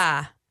is?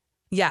 Yeah.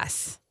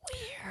 Yes.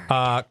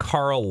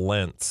 Carl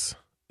Lentz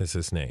is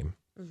his name.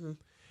 Mm-hmm.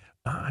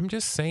 I'm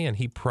just saying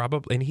he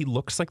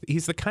looks like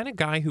he's the kind of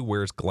guy who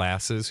wears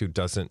glasses who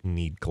doesn't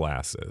need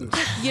glasses.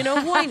 You know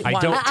who I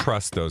don't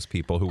trust those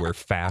people who wear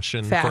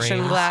fashion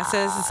frames.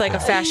 glasses. It's like a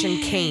fashion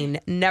cane.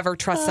 Never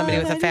trust somebody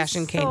with a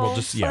fashion cane. Well,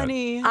 just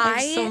Funny. I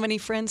have so many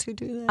friends who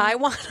do that. I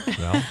want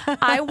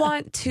I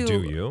want to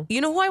Do you? You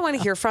know who I want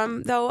to hear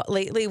from though?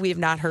 Lately we have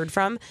not heard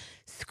from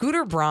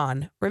Scooter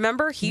Braun.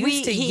 Remember? He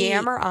used to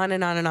yammer on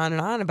and on and on and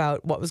on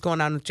about what was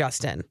going on with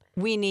Justin.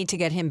 We need to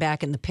get him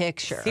back in the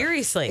picture.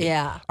 Seriously.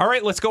 Yeah. All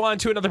right, let's go on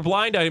to another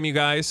blind item, you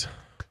guys.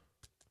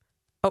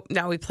 Oh,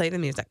 now we play the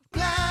music.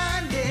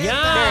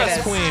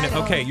 Yes, Queen.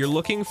 Okay, you're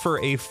looking for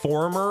a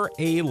former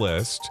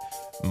A-list,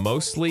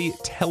 mostly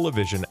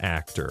television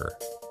actor.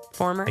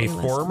 Former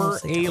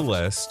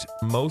A-list,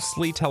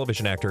 mostly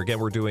television actor. Again,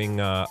 we're doing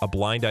a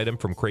blind item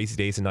from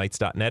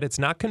crazydaysandnights.net. It's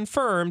not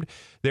confirmed.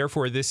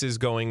 Therefore, this is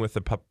going with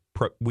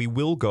we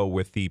will go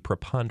with the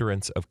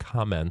preponderance of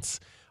comments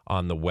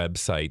on the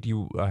website.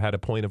 You had a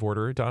point of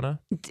order, Donna?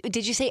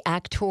 Did you say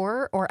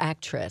actor or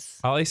actress?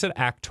 I said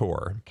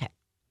actor. Okay.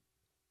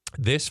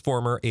 This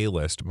former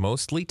A-list,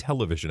 mostly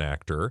television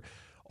actor,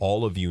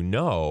 all of you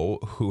know,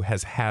 who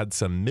has had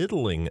some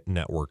middling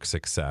network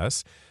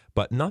success,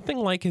 but nothing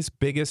like his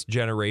biggest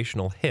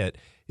generational hit,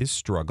 is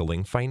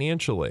struggling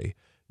financially.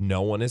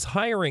 No one is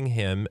hiring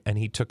him, and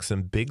he took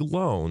some big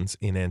loans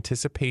in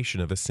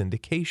anticipation of a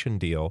syndication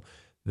deal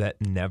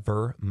that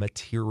never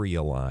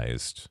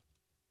materialized.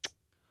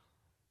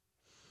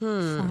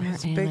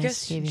 His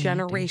biggest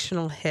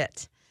generational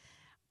hit.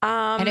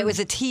 And it was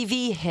a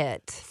TV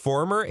hit.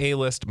 Former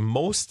A-list,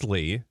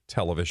 mostly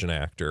television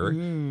actor.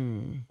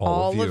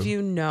 All of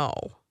you know.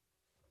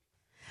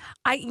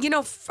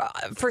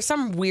 For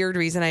some weird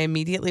reason, I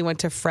immediately went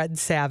to Fred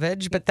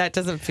Savage, but that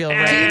doesn't feel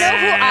right. Do you know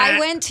who I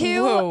went to?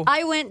 Who?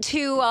 I went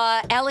to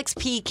Alex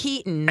P.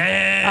 Keaton.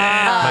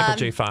 Michael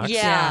J. Fox?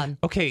 Yeah.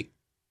 Okay,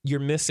 you're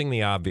missing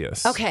the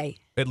obvious. Okay.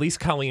 At least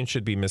Colleen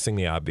should be missing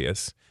the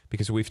obvious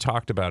because we've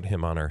talked about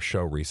him on our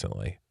show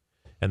recently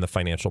and the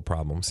financial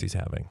problems he's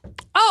having.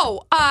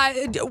 Oh,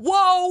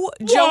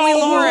 Joey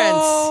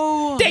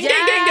Lawrence. Ding,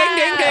 ding, ding, ding,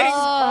 ding,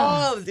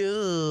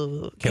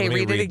 ding. Okay,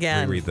 read it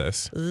again. Read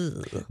this.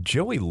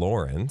 Joey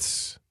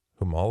Lawrence,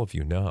 whom all of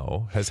you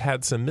know, has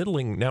had some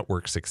middling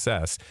network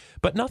success,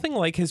 but nothing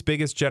like his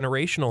biggest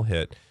generational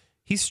hit.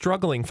 He's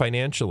struggling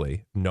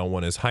financially. No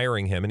one is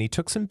hiring him, and he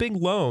took some big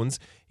loans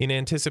in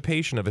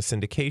anticipation of a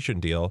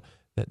syndication deal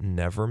that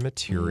never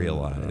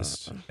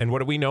materialized. And what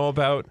do we know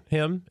about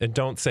him? And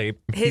don't say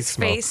his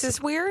face is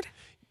weird.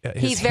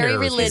 He's very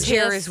religious. His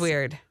hair is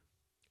weird.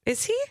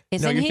 Is he?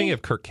 Isn't no, you're he? thinking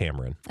of Kirk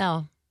Cameron.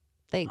 Oh,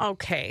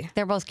 okay.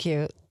 They're both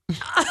cute.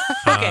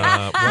 Okay,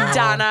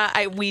 Donna,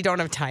 we don't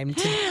have time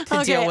to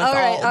deal with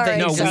all the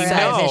No, we size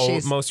know.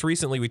 issues. Most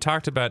recently, we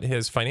talked about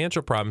his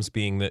financial problems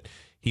being that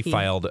he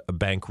filed a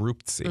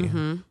bankruptcy.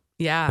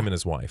 Yeah. Him and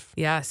his wife.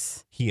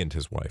 Yes. He and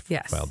his wife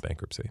Yes. filed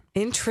bankruptcy.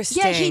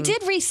 Interesting. Yeah, he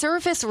did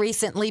resurface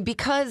recently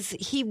because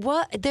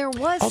there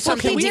was Also,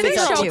 something can we He to did a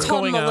get show to. what's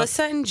called going on?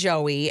 Melissa and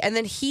Joey, and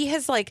then he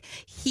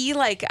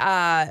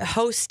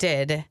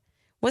hosted.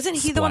 Wasn't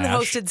he the one that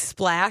Splash. hosted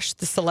Splash,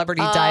 the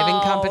celebrity diving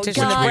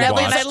competition? Which that we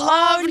Bradley and I watched.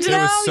 loved. It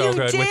was so you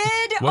good.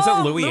 did?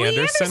 Wasn't Louis Louis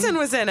Anderson?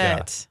 was in Yeah.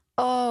 it.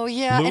 Oh,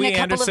 yeah. Louis and a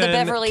couple Anderson, of the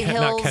Beverly Hills.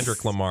 not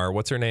Kendrick Lamar.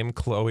 What's her name?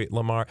 Chloe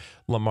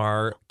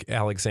Lamar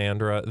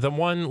Alexandra. The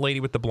one lady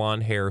with the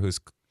blonde hair who's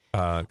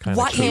kind of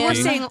What you were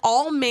creepy. saying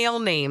all male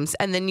names,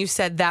 and then you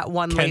said that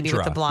one lady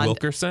with the Kendra blonde.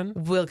 Wilkinson.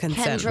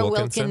 Kendra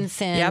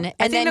Wilkinson. Yep. I And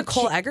think then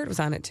Nicole Eggert was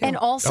on it too. And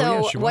also,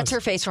 Oh, yeah, she what's was.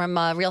 her face from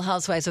Real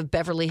Housewives of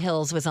Beverly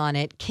Hills was on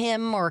it.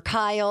 Kim or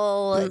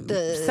Kyle.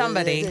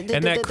 somebody.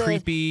 And that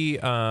creepy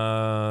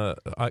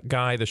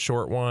guy, the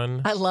short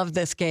one. I love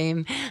this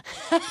game.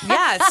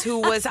 Yes, who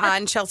was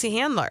on Chelsea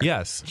Handler?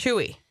 Yes.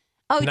 Chewy.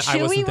 Oh, No, I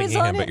Chewy wasn't was thinking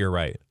on him, it? but you're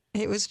right.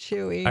 It was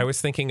Chewy. I was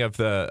thinking of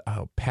the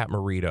Pat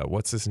Morita.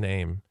 What's his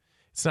name?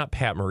 It's not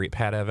Pat Morita.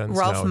 Pat Evans.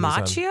 Ralph no, he's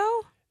on-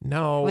 Macchio?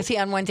 No. Was he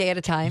on One Day at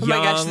a Time? Oh my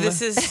gosh, Young,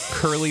 this is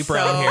curly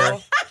brown hair.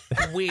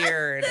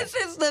 weird. This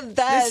is the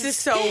best. This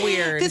is so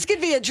weird. This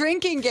could be a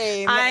drinking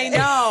game. I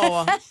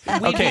know.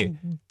 We'd Okay.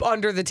 be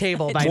under the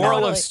table by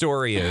Moral now. of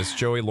story is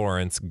Joey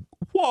Lawrence.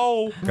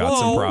 Got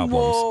some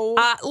problems.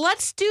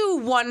 Let's do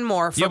one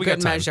more for Yeah, we got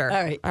good time. measure.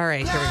 All right. All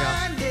right, here we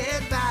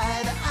go.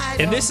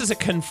 And this is a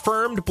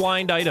confirmed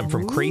blind item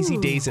from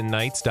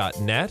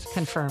crazydaysandnights.net.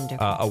 Confirmed.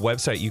 A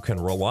website you can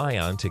rely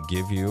on to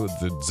give you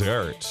the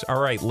dirt. All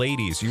right,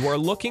 ladies, you are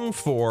looking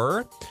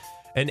for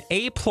an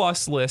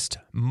A-plus list,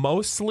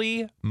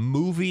 mostly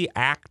movie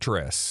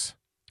actress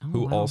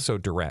who also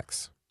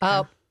directs.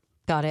 Oh,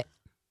 got it.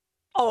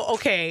 Oh,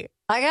 okay.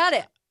 I got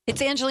it.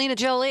 It's Angelina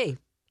Jolie.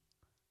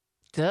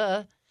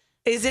 Duh.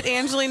 Is it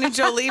Angelina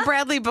Jolie,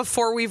 Bradley,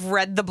 before we've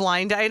read the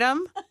blind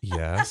item?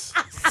 Yes.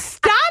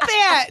 Stop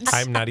it!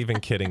 I'm not even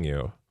kidding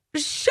you.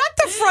 Shut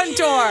the front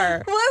door.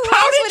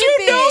 How did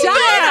you know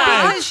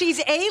that? Because she's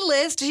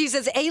A-list. She's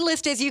as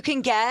A-list as you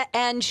can get,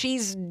 and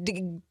she's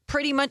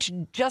pretty much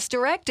just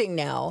directing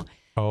now.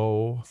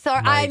 Oh, So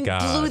my I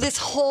God. blew this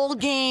whole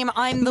game.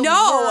 I'm the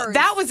No, worst.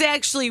 that was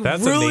actually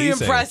That's really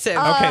amazing. impressive.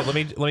 Okay,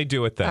 let me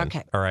do it then.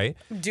 Okay. All right.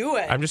 Do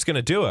it. I'm just going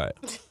to do it.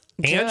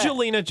 Do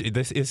Angelina,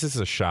 this is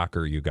a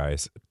shocker, you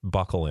guys.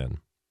 Buckle in.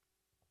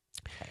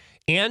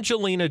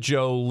 Angelina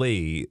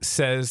Jolie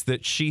says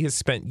that she has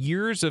spent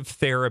years of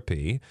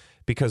therapy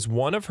because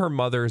one of her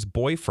mother's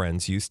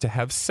boyfriends used to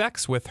have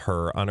sex with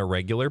her on a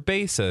regular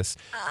basis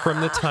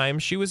from the time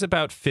she was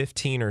about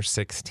 15 or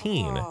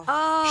 16.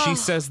 She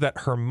says that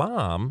her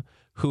mom,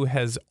 who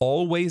has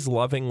always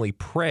lovingly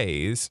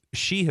praised,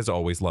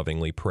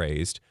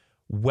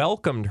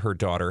 welcomed her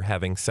daughter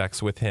having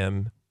sex with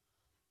him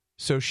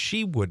so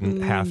she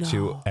wouldn't have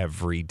to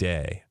every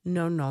day.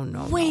 No.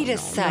 Wait a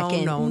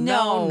second. No.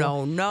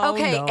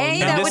 Okay, no, A,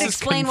 no. that this would is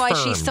explain why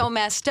she's so confirmed.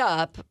 messed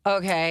up.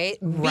 Okay.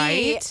 B,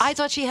 Right? I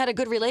thought she had a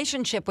good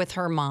relationship with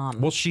her mom.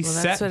 Well, she Well,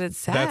 said that's what it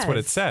that's what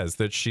it says. says,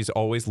 that she's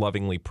always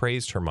lovingly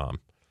praised her mom.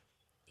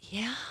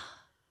 Yeah.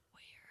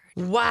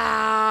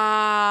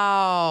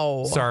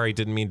 Wow. Sorry,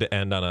 didn't mean to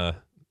end on a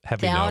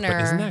heavy note, but Downer.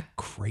 isn't that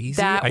crazy?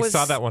 That I was-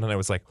 saw that one and I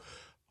was like,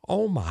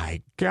 oh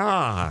my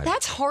God.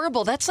 That's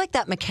horrible. That's like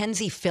that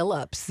Mackenzie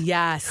Phillips.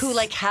 Yes. Who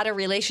like had a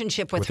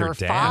relationship with, With her her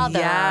dad. father.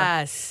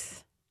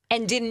 Yes.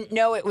 And didn't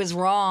know it was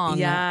wrong.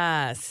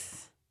 Yes.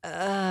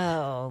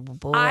 Oh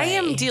boy. I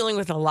am dealing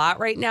with a lot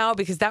right now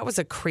because that was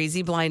a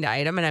crazy blind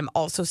item, and I'm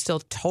also still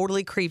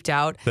totally creeped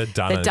out That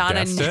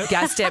Donna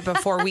guessed it?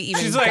 before we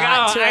even She's like,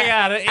 got oh, to I it.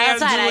 got it. I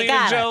was like, I Angelina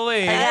got it.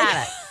 Jolie. I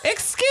got it.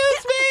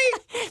 Excuse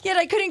me. Yet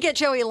I couldn't get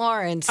Joey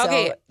Lawrence. So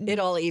Okay. it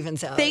all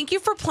evens out. Thank you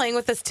for playing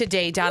with us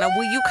today, Donna.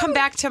 Will you come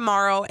back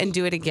tomorrow and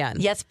do it again?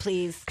 Yes,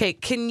 please. Okay,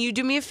 can you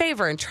do me a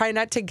favor and try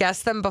not to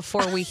guess them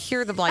before we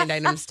hear the blind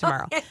items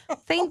tomorrow?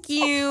 Thank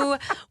you.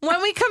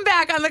 When we come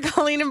back on the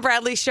Colleen and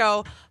Bradley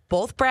Show,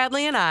 both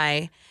Bradley and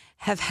I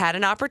have had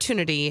an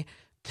opportunity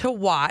to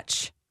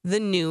watch the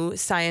new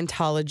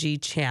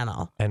Scientology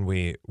channel. And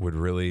we would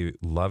really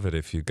love it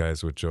if you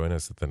guys would join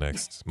us at the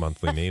next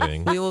monthly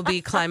meeting. We will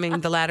be climbing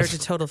the ladder to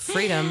total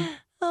freedom.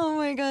 Oh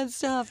my God,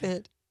 stop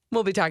it.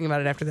 We'll be talking about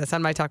it after this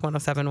on My Talk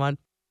 1071.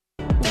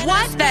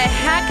 What the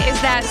heck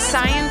is that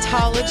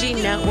Scientology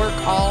network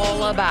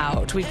all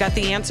about? We've got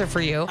the answer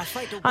for you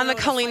on the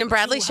Colleen and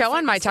Bradley Show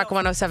on My Talk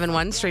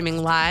 1071,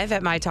 streaming live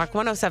at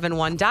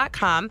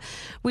MyTalk1071.com.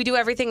 We do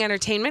everything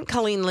entertainment.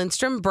 Colleen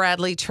Lindstrom,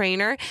 Bradley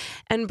Trainer.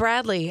 And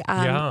Bradley,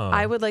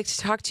 I would like to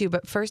talk to you,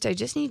 but first I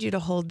just need you to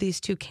hold these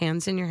two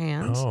cans in your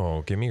hand.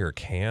 Oh, give me your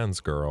cans,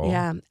 girl.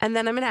 Yeah. And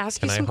then I'm going to ask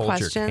Can you I some hold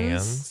questions. your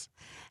cans?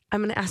 I'm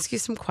going to ask you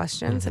some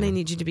questions, and I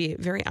need you to be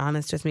very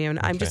honest with me. And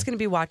I'm just going to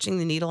be watching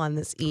the needle on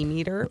this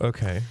e-meter.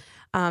 Okay.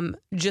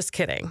 Just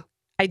kidding.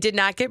 I did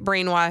not get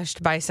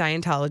brainwashed by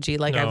Scientology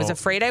like I was No.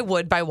 afraid I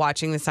would by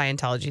watching the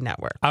Scientology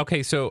network.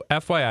 Okay, so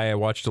FYI, I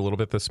watched a little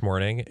bit this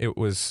morning. It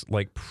was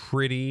like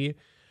pretty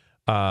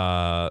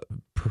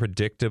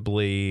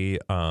predictably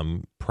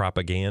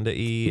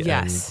propaganda-y,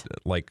 Yes. and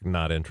like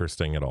not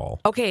interesting at all.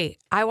 Okay,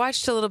 I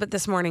watched a little bit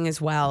this morning as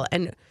well,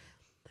 and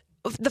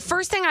the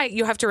first thing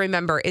you have to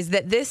remember is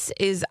that this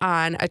is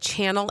on a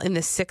channel in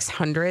the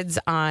 600s.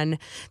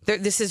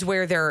 This is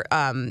where they're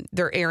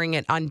airing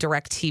it on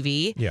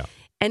DirecTV. Yeah,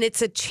 and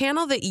it's a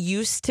channel that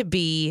used to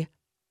be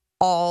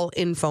all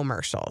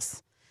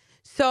infomercials.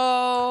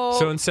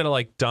 So instead of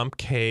like dump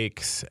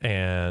cakes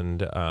and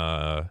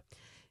the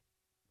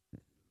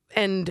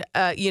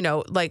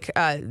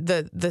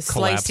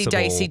slicey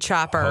dicey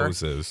chopper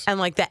hoses and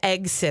like the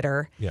egg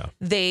sitter. Yeah,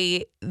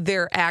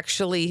 they're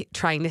actually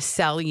trying to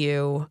sell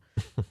you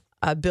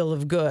a bill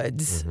of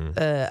goods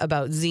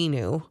about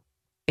Xenu,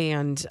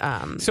 and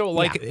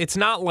it's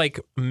not like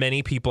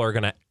many people are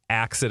going to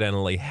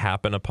accidentally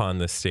happen upon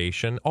this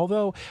station.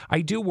 Although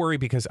I do worry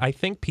because I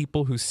think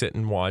people who sit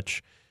and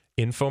watch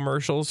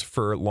infomercials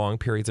for long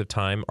periods of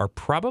time are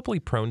probably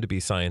prone to be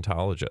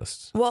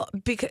Scientologists. Well,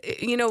 because,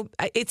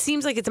 it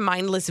seems like it's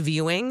mindless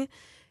viewing.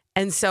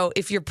 And so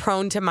if you're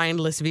prone to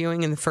mindless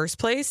viewing in the first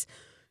place,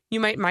 you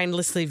might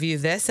mindlessly view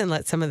this and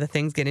let some of the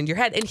things get into your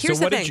head. And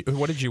here's the thing.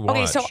 What did you watch?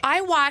 Okay, so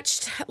I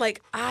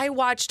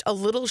watched a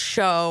little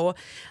show.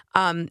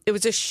 It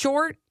was a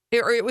show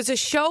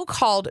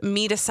called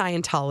Meet a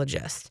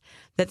Scientologist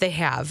that they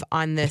have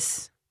on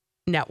this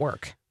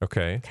network.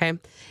 Okay.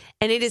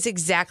 And it is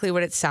exactly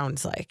what it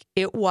sounds like.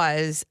 It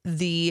was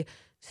the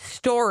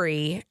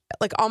story,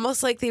 like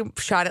almost like they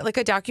shot it like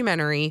a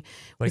documentary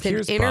with an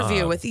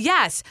interview with,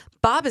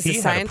 Bob is a Scientologist.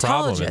 He had a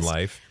problem in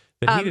life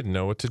that he didn't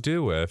know what to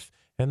do with.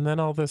 And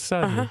then all of a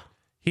sudden,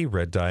 he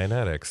read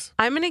Dianetics.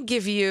 I'm going to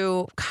give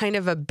you kind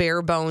of a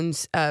bare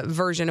bones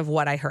version of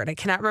what I heard. I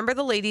cannot remember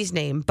the lady's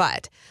name,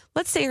 but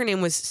let's say her name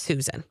was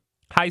Susan.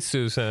 Hi,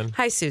 Susan.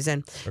 Hi,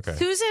 Susan. Okay.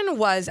 Susan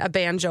was a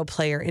banjo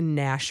player in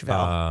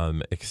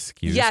Nashville.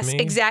 Excuse me? Yes,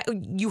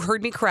 exactly. You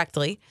heard me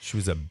correctly. She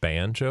was a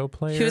banjo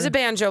player? She was a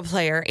banjo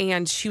player,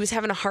 and she was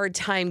having a hard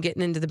time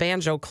getting into the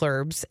banjo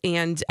clubs,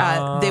 and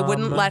they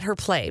wouldn't let her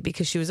play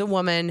because she was a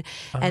woman,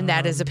 and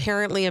that is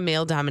apparently a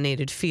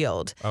male-dominated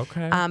field.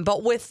 Okay.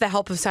 But with the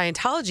help of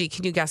Scientology,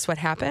 can you guess what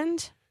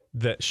happened?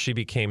 That she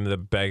became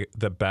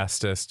the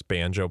bestest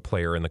banjo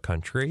player in the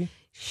country?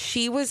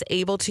 She was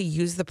able to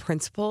use the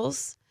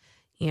principles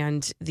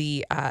and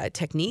the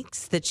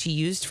techniques that she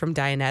used from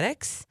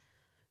Dianetics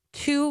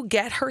to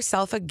get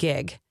herself a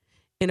gig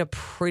in a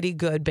pretty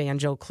good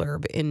banjo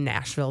club in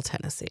Nashville,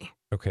 Tennessee.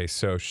 Okay,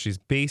 so she's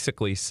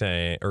basically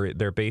saying, or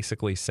they're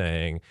basically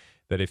saying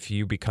that if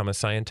you become a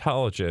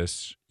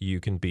Scientologist,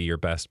 you can be your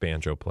best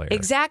banjo player.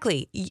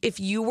 Exactly. If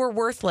you were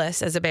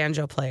worthless as a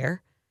banjo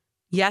player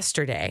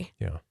yesterday,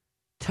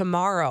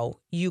 tomorrow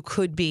you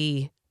could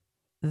be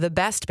the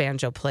best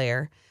banjo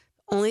player.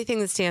 Only thing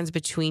that stands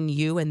between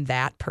you and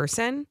that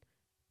person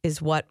is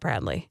what,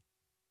 Bradley?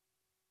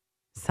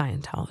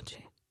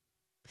 Scientology.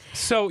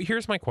 So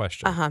here's my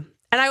question.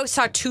 And I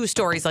saw two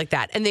stories like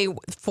that, and they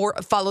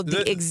followed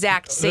the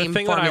exact same The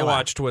thing formula. that I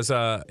watched was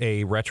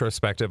a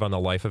retrospective on the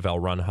life of L.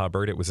 Ron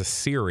Hubbard. It was a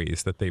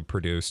series that they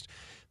produced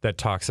that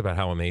talks about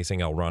how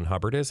amazing L. Ron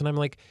Hubbard is. And I'm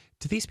like,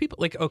 do these people,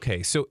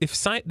 okay, so if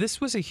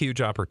this was a huge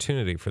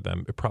opportunity for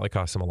them, it probably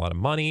cost them a lot of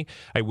money.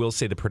 I will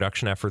say the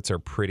production efforts are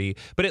pretty,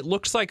 but it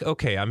looks like,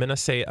 okay, I'm going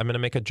to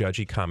make a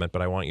judgy comment,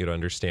 but I want you to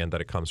understand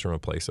that it comes from a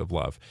place of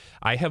love.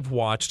 I have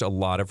watched a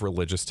lot of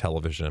religious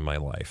television in my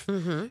life,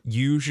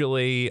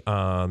 usually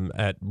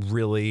at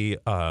really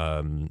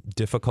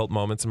difficult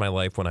moments in my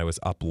life when I was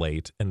up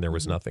late and there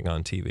was nothing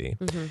on TV.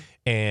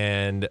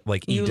 And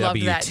like you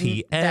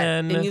EWTN.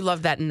 And you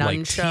love that nun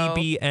like show.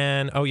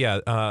 TBN. Oh,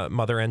 yeah.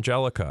 Mother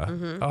Angelica.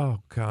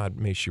 Oh, God.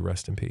 May she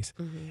rest in peace.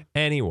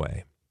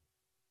 Anyway,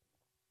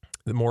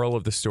 the moral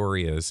of the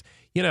story is,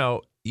 you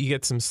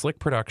get some slick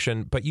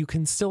production, but you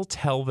can still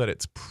tell that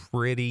it's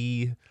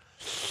pretty,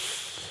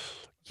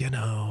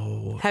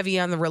 heavy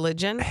on the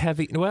religion?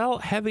 Heavy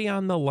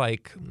on the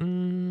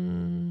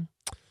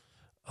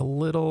a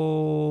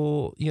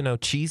little,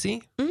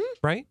 cheesy,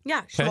 right?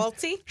 Yeah,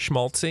 Okay.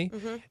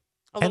 schmaltzy.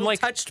 A little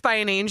touched by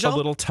an angel. A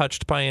little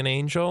touched by an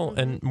angel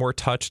and more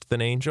touched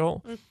than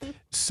angel.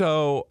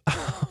 So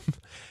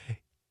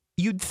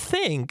you'd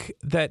think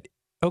that,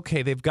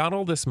 okay, they've got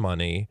all this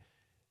money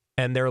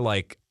and they're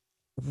like,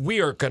 we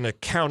are going to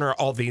counter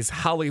all these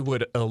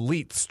Hollywood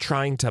elites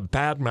trying to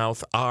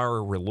badmouth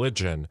our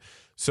religion.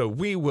 So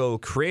we will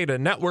create a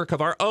network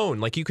of our own.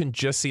 Like you can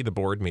just see the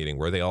board meeting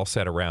where they all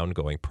sat around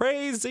going,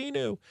 praise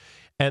Xenu.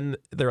 And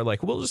they're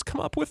like, we'll just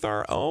come up with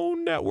our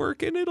own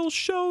network and it'll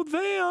show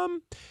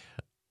them.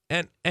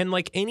 And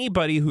like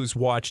anybody who's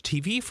watched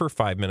TV for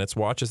 5 minutes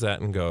watches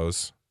that and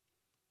goes,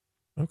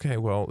 okay,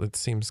 well, it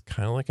seems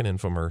kind of like an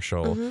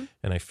infomercial.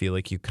 And I feel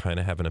like you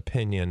kind of have an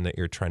opinion that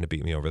you're trying to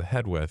beat me over the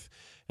head with.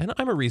 And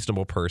I'm a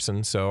reasonable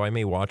person, so I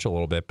may watch a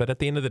little bit. But at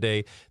the end of the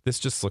day, this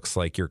just looks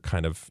like you're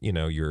kind of,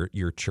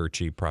 your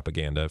churchy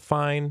propaganda.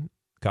 Fine.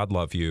 God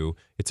love you.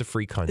 It's a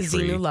free country.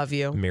 Xenu love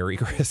you. Merry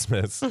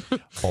Christmas.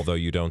 Although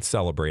you don't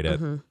celebrate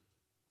it.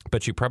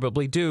 But you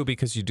probably do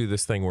because you do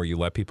this thing where you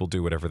let people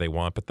do whatever they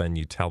want, but then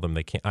you tell them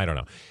they can't. I don't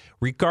know.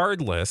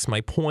 Regardless,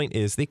 my point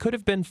is they could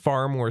have been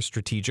far more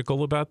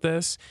strategical about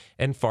this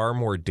and far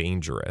more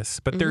dangerous.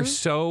 But they're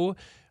so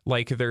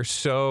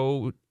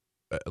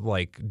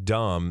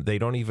dumb. They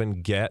don't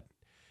even get.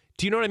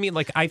 Do you know what I mean?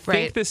 Like, I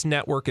think this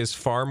network is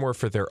far more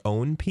for their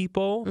own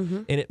people,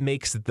 and it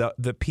makes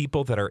the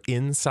people that are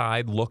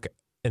inside look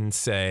and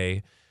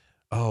say,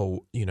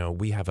 oh, you know,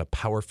 we have a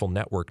powerful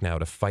network now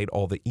to fight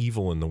all the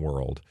evil in the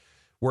world.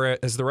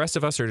 Whereas the rest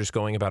of us are just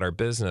going about our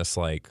business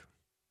like,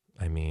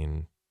 I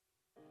mean,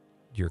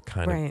 you're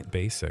kind of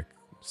basic,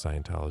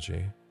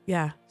 Scientology.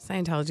 Yeah,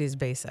 Scientology is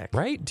basic.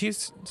 Right?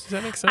 Does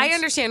that make sense? I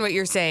understand what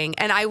you're saying.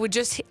 And I would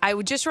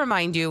just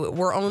remind you,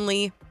 we're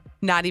only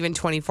not even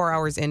 24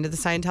 hours into the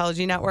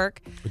Scientology network.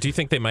 Do you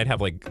think they might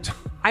have like...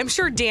 I'm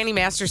sure Danny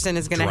Masterson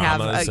is going to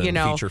have,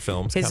 feature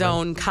films his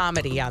coming? own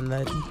comedy on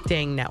the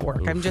dang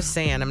network. I'm just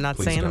saying. I'm not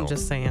Please saying. don't. I'm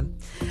just saying.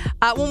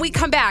 When we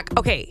come back,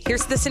 okay,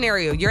 here's the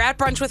scenario. You're at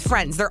brunch with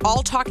friends. They're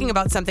all talking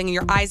about something and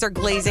your eyes are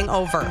glazing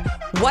over.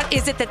 What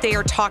is it that they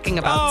are talking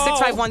about?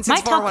 651-641-1071. My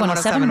Talk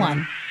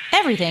 1071.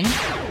 Everything.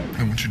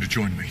 I want you to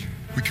join me.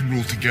 We can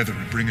rule together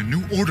and bring a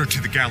new order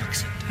to the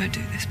galaxy. Don't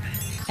do this, Ben.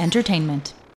 Entertainment.